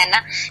συγκεκριμένα,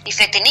 η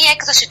φετινή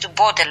έκδοση του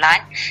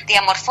Borderline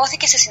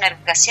διαμορφώθηκε σε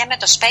συνεργασία με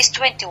το Space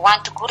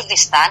 21 του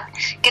Κουρδιστάν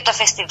και το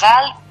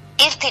φεστιβάλ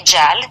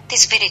Irtijal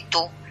της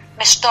Βηρητού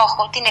με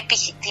στόχο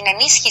την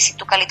ενίσχυση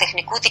του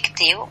καλλιτεχνικού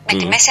δικτύου με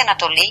τη Μέση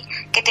Ανατολή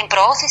και την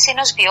προώθηση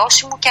ενός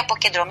βιώσιμου και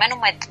αποκεντρωμένου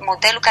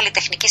μοντέλου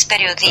καλλιτεχνικής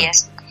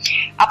περιοδίας.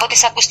 Από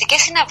τις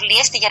ακουστικές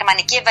συναυλίες στη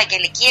Γερμανική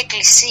Ευαγγελική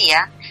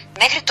Εκκλησία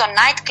μέχρι το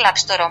night club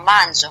στο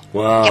Ρομάντζο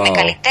και με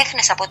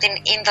καλλιτέχνες από την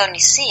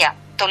Ινδονησία,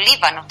 το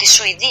Λίβανο, τη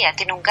Σουηδία,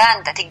 την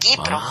Ουγκάντα, την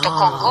Κύπρο, το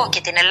Κονγκό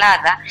και την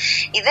Ελλάδα,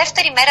 η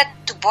δεύτερη μέρα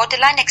του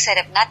Borderline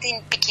εξερευνά την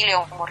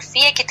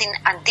ποικιλομορφία και την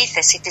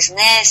αντίθεση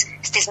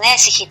στις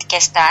νέες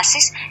ηχητικές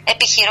τάσεις,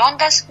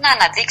 επιχειρώντας να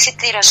αναδείξει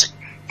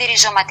τη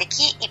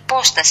ριζωματική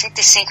υπόσταση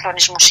της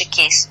σύγχρονης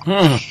μουσικής.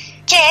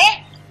 Και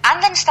αν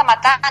δεν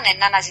σταματάνε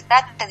να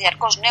αναζητάτε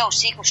διαρκώς νέους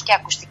ήχους και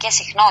ακουστικές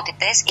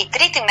συχνότητες, η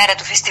τρίτη μέρα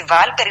του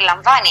φεστιβάλ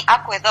περιλαμβάνει,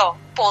 άκου εδώ,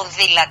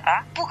 ποδήλατα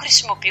που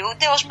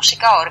χρησιμοποιούνται ως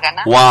μουσικά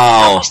όργανα,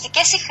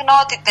 ακουστικές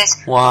συχνότητες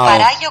που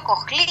παράγει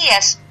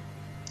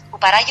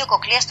ο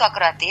κοχλίας του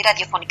ακροατή,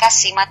 ραδιοφωνικά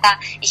σήματα,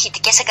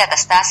 ηχητικές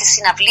εγκαταστάσεις,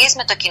 συναυλίες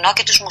με το κοινό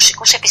και τους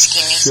μουσικούς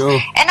επισκηνής.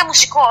 Ένα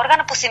μουσικό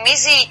όργανο που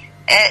θυμίζει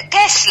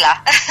Τέσλα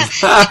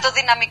και το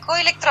δυναμικό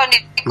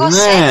ηλεκτρονικό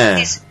σετ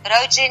της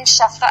Ρότζιν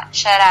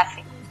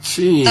Σαράφη.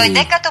 Το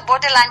 11ο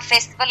Borderline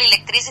Festival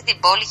ηλεκτρίζει την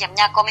πόλη για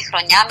μια ακόμη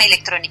χρονιά με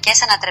ηλεκτρονικές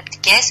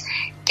ανατρεπτικές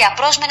και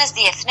απρόσμενες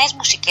διεθνές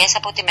μουσικές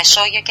από τη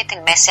Μεσόγειο και την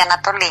Μέση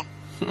Ανατολή.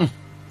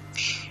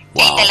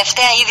 Και η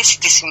τελευταία είδηση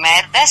της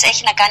ημέρας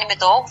έχει να κάνει με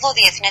το 8ο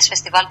Διεθνές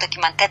Φεστιβάλ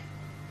Ντοκιμαντέρ που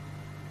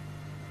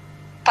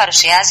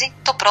παρουσιάζει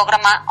το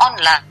πρόγραμμα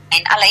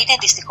online, αλλά είναι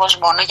δυστυχώς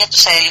μόνο για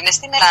τους Έλληνες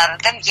στην Ελλάδα,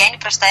 δεν βγαίνει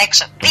προς τα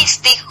έξω.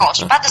 Δυστυχώς.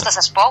 Πάντως θα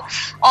σας πω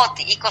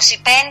ότι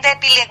 25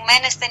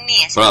 επιλεγμένες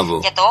ταινίες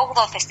για το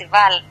 8ο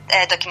Φεστιβάλ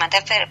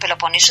Ντοκιμαντέρ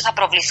Πελοποννήσου θα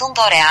προβληθούν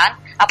δωρεάν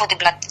από την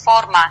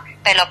πλατφόρμα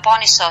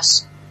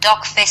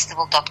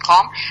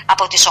peloponnesosdocfestival.com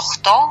από τις 8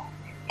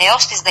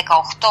 έως τις 18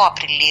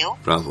 Απριλίου.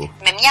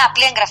 Με μια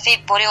απλή εγγραφή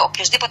μπορεί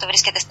οποιοδήποτε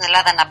βρίσκεται στην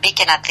Ελλάδα να μπει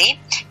και να δει.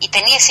 Οι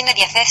ταινίες είναι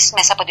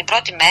διαθέσιμες από την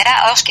πρώτη μέρα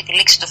έως και τη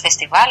λήξη του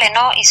φεστιβάλ,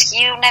 ενώ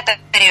ισχύουν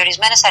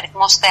περιορισμένες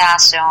αριθμός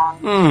θεάσεων.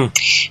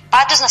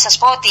 Πάντως να σας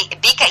πω ότι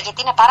μπήκα, γιατί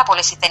είναι πάρα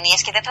πολλές οι ταινίες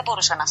και δεν θα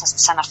μπορούσα να σας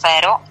τις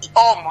αναφέρω,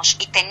 όμως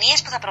οι ταινίες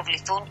που θα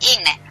προβληθούν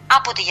είναι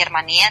από τη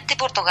Γερμανία, την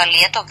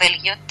Πορτογαλία, το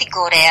Βέλγιο, την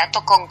Κορέα, το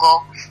Κονγκό,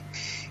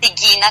 την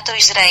Κίνα, το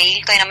Ισραήλ,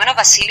 το Ηνωμένο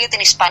Βασίλειο,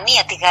 την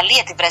Ισπανία, τη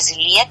Γαλλία, τη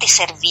Βραζιλία, τη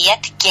Σερβία,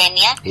 την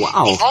Κένια,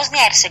 τη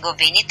Βόσνια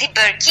Ερσεγοβίνη, την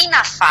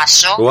Μπουρκίνα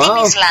Φάσο, την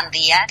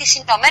Ισλανδία, τις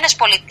Ηνωμένες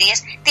Πολιτείες,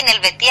 την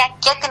Ελβετία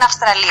και την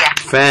Αυστραλία.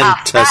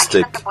 Αυτά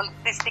ήταν τα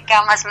πολιτιστικά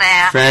μας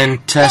νέα. Μου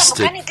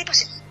κάνει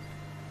εντύπωση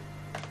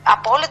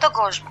από όλο τον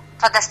κόσμο.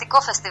 Φανταστικό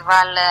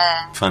φεστιβάλ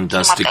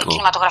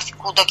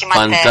κινηματογραφικού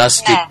ντοκιμαντέρ.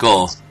 Φανταστικό.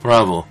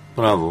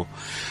 Μπράβο.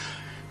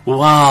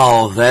 Wow,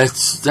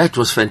 that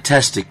was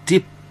fantastic.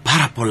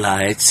 Πάρα πολλά,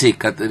 έτσι,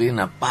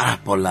 Κατερίνα, πάρα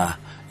πολλά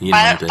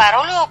γίνονται.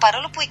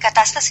 Παρόλο που η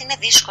κατάσταση είναι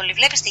δύσκολη,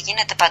 βλέπεις τι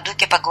γίνεται παντού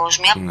και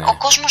παγκόσμια, ο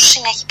κόσμος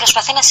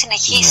προσπαθεί να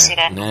συνεχίσει,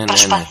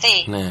 προσπαθεί.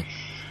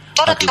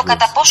 Τώρα το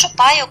κατά πόσο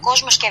πάει ο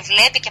κόσμος και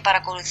βλέπει και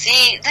παρακολουθεί,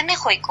 δεν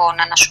έχω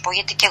εικόνα να σου πω,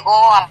 γιατί και εγώ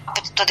από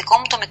το δικό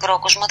μου το μικρό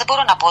κόσμο δεν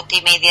μπορώ να πω ότι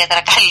είμαι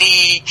ιδιαίτερα καλή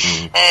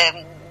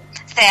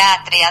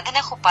θεάτρια. Δεν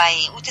έχω πάει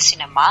ούτε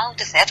σινεμά,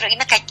 ούτε θέατρο,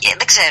 είμαι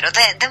δεν ξέρω,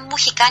 δεν μου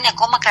έχει κάνει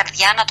ακόμα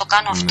καρδιά να το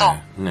κάνω αυτό.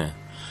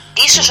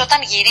 Ίσως όταν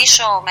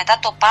γυρίσω μετά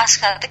το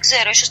Πάσχα, δεν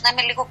ξέρω, ίσως να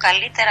είμαι λίγο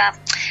καλύτερα.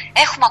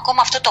 Έχουμε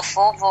ακόμα αυτό το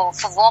φόβο,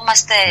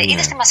 φοβόμαστε.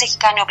 Είδες τι μας έχει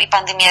κάνει η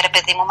πανδημία, ρε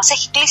παιδί μου, μας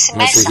έχει κλείσει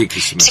μέσα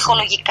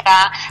ψυχολογικά.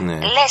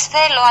 Λες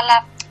θέλω, αλλά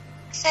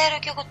ξέρω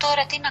κι εγώ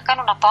τώρα τι να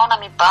κάνω, να πάω, να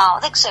μην πάω.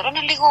 Δεν ξέρω,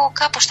 είναι λίγο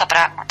κάπως τα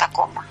πράγματα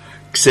ακόμα.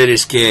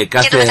 Ξέρεις και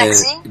κάθε... Και το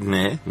μεταξύ...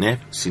 Ναι,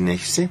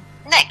 συνέχισε.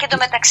 Ναι, και το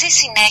μεταξύ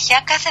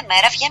συνέχεια κάθε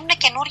μέρα βγαίνουν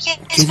καινούργιες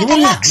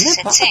μεταλλάξεις,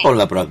 έτσι. Πάρα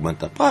πολλά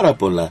πράγματα, πάρα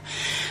πολλά.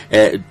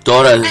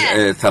 Τώρα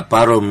θα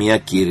πάρω μια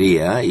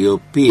κυρία η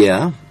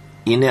οποία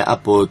είναι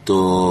από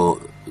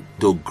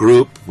το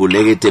group που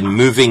λέγεται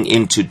Moving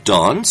into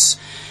Dance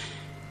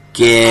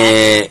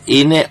και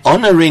είναι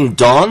Honoring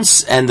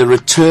Dance and the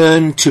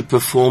Return to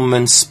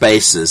Performance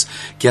Spaces,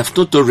 και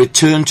αυτό το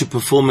Return to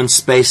Performance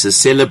Spaces,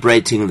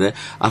 Celebrating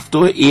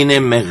αυτό είναι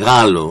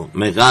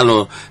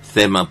μεγάλο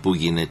θέμα που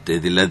γίνεται,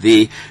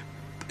 δηλαδή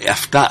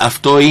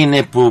αυτό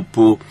είναι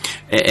που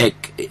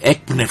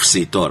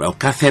έκπνευση τώρα. Ο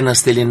καθένας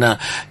θέλει να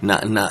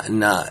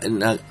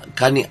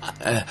κάνει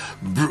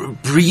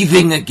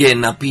breathing again,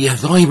 να πει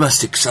εδώ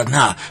είμαστε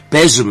ξανά,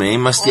 παίζουμε,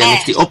 είμαστε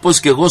ανοιχτοί, όπως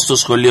και εγώ στο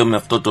σχολείο με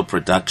αυτό το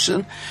production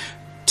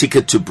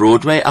Ticket to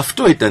Broadway,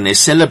 αυτό ήταν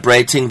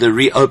celebrating the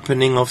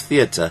reopening of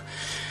theatre.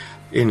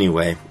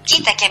 Anyway.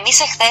 Κοίτα, και εμείς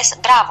εχθές,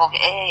 μπράβο,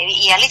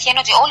 η αλήθεια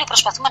είναι ότι όλοι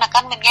προσπαθούμε να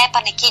κάνουμε μια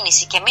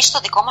επανεκκίνηση, και εμείς στο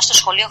δικό μας το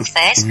σχολείο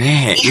χθες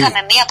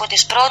είχαμε μία από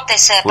τις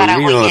πρώτες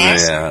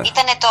παραγωγές.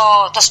 Ήταν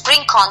το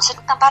Spring Concert,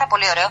 ήταν πάρα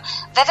πολύ ωραίο.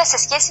 Βέβαια σε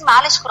σχέση με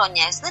άλλες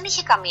χρονιές δεν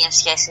είχε καμία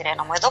σχέση,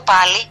 Ρένο μου. Εδώ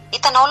πάλι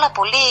ήταν όλα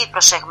πολύ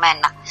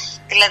προσεγμένα.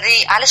 Δηλαδή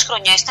άλλες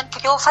χρονιές ήταν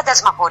πιο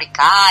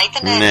φαντασμαγορικά,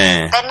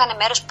 παίρνανε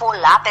μέρος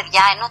πολλά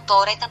παιδιά, ενώ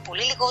τώρα ήταν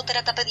πολύ λιγότερα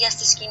τα παιδιά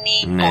στη σκηνή,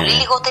 πολύ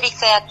λιγότεροι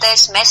θεατές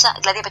μέσα,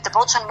 δηλαδή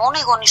επιτρεπόντουσαν μόνο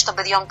οι γονείς των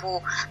παιδιών που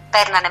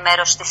παίρνανε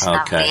μέρος στη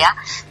συναυλία.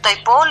 Το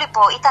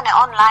υπόλοιπο ήταν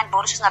online,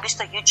 μπορούσες να μπεις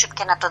στο YouTube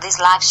και να το δεις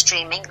live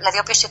streaming, δηλαδή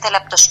όποιος ήθελε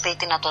από το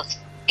σπίτι να το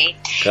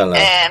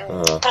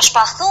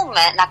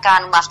Προσπαθούμε να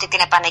κάνουμε αυτή την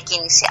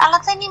επανεκκίνηση, αλλά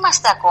δεν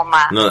είμαστε ακόμα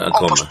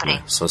όπως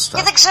πριν. Σωστά.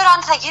 Και δεν ξέρω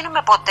αν θα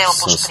γίνουμε ποτέ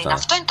όπως πριν.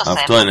 Αυτό είναι το θέμα.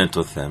 Αυτό είναι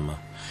το θέμα.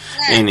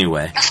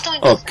 Anyway,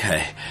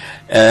 okay.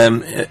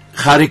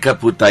 Χάρηκα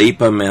που τα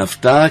είπαμε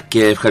αυτά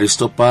και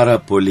ευχαριστώ πάρα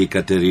πολύ,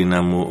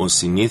 Κατερίνα μου, ως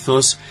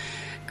συνήθως.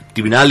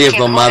 Την άλλη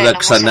εβδομάδα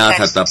ξανά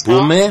θα τα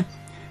πούμε.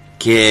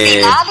 Και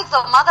την άλλη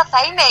εβδομάδα θα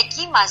είμαι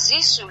εκεί μαζί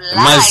σου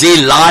live. Μαζί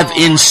live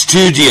in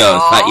studio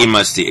θα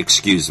είμαστε.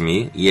 Excuse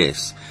me, yes.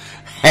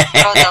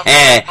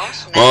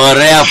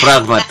 Ωραία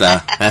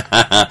πράγματα.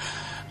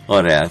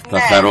 Ωραία,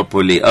 θα χαρώ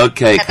πολύ.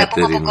 Okay,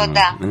 Κατερίνα.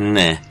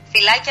 Ναι.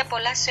 Φιλάκια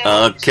πολλά σε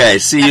όλους. Okay,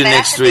 see you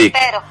next week.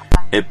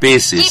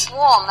 Επίσης. Keep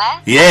warm,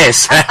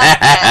 Yes.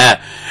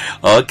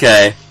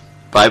 Okay.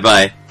 Bye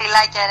bye.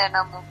 Φιλάκια,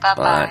 Ρένο μου. Bye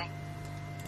bye.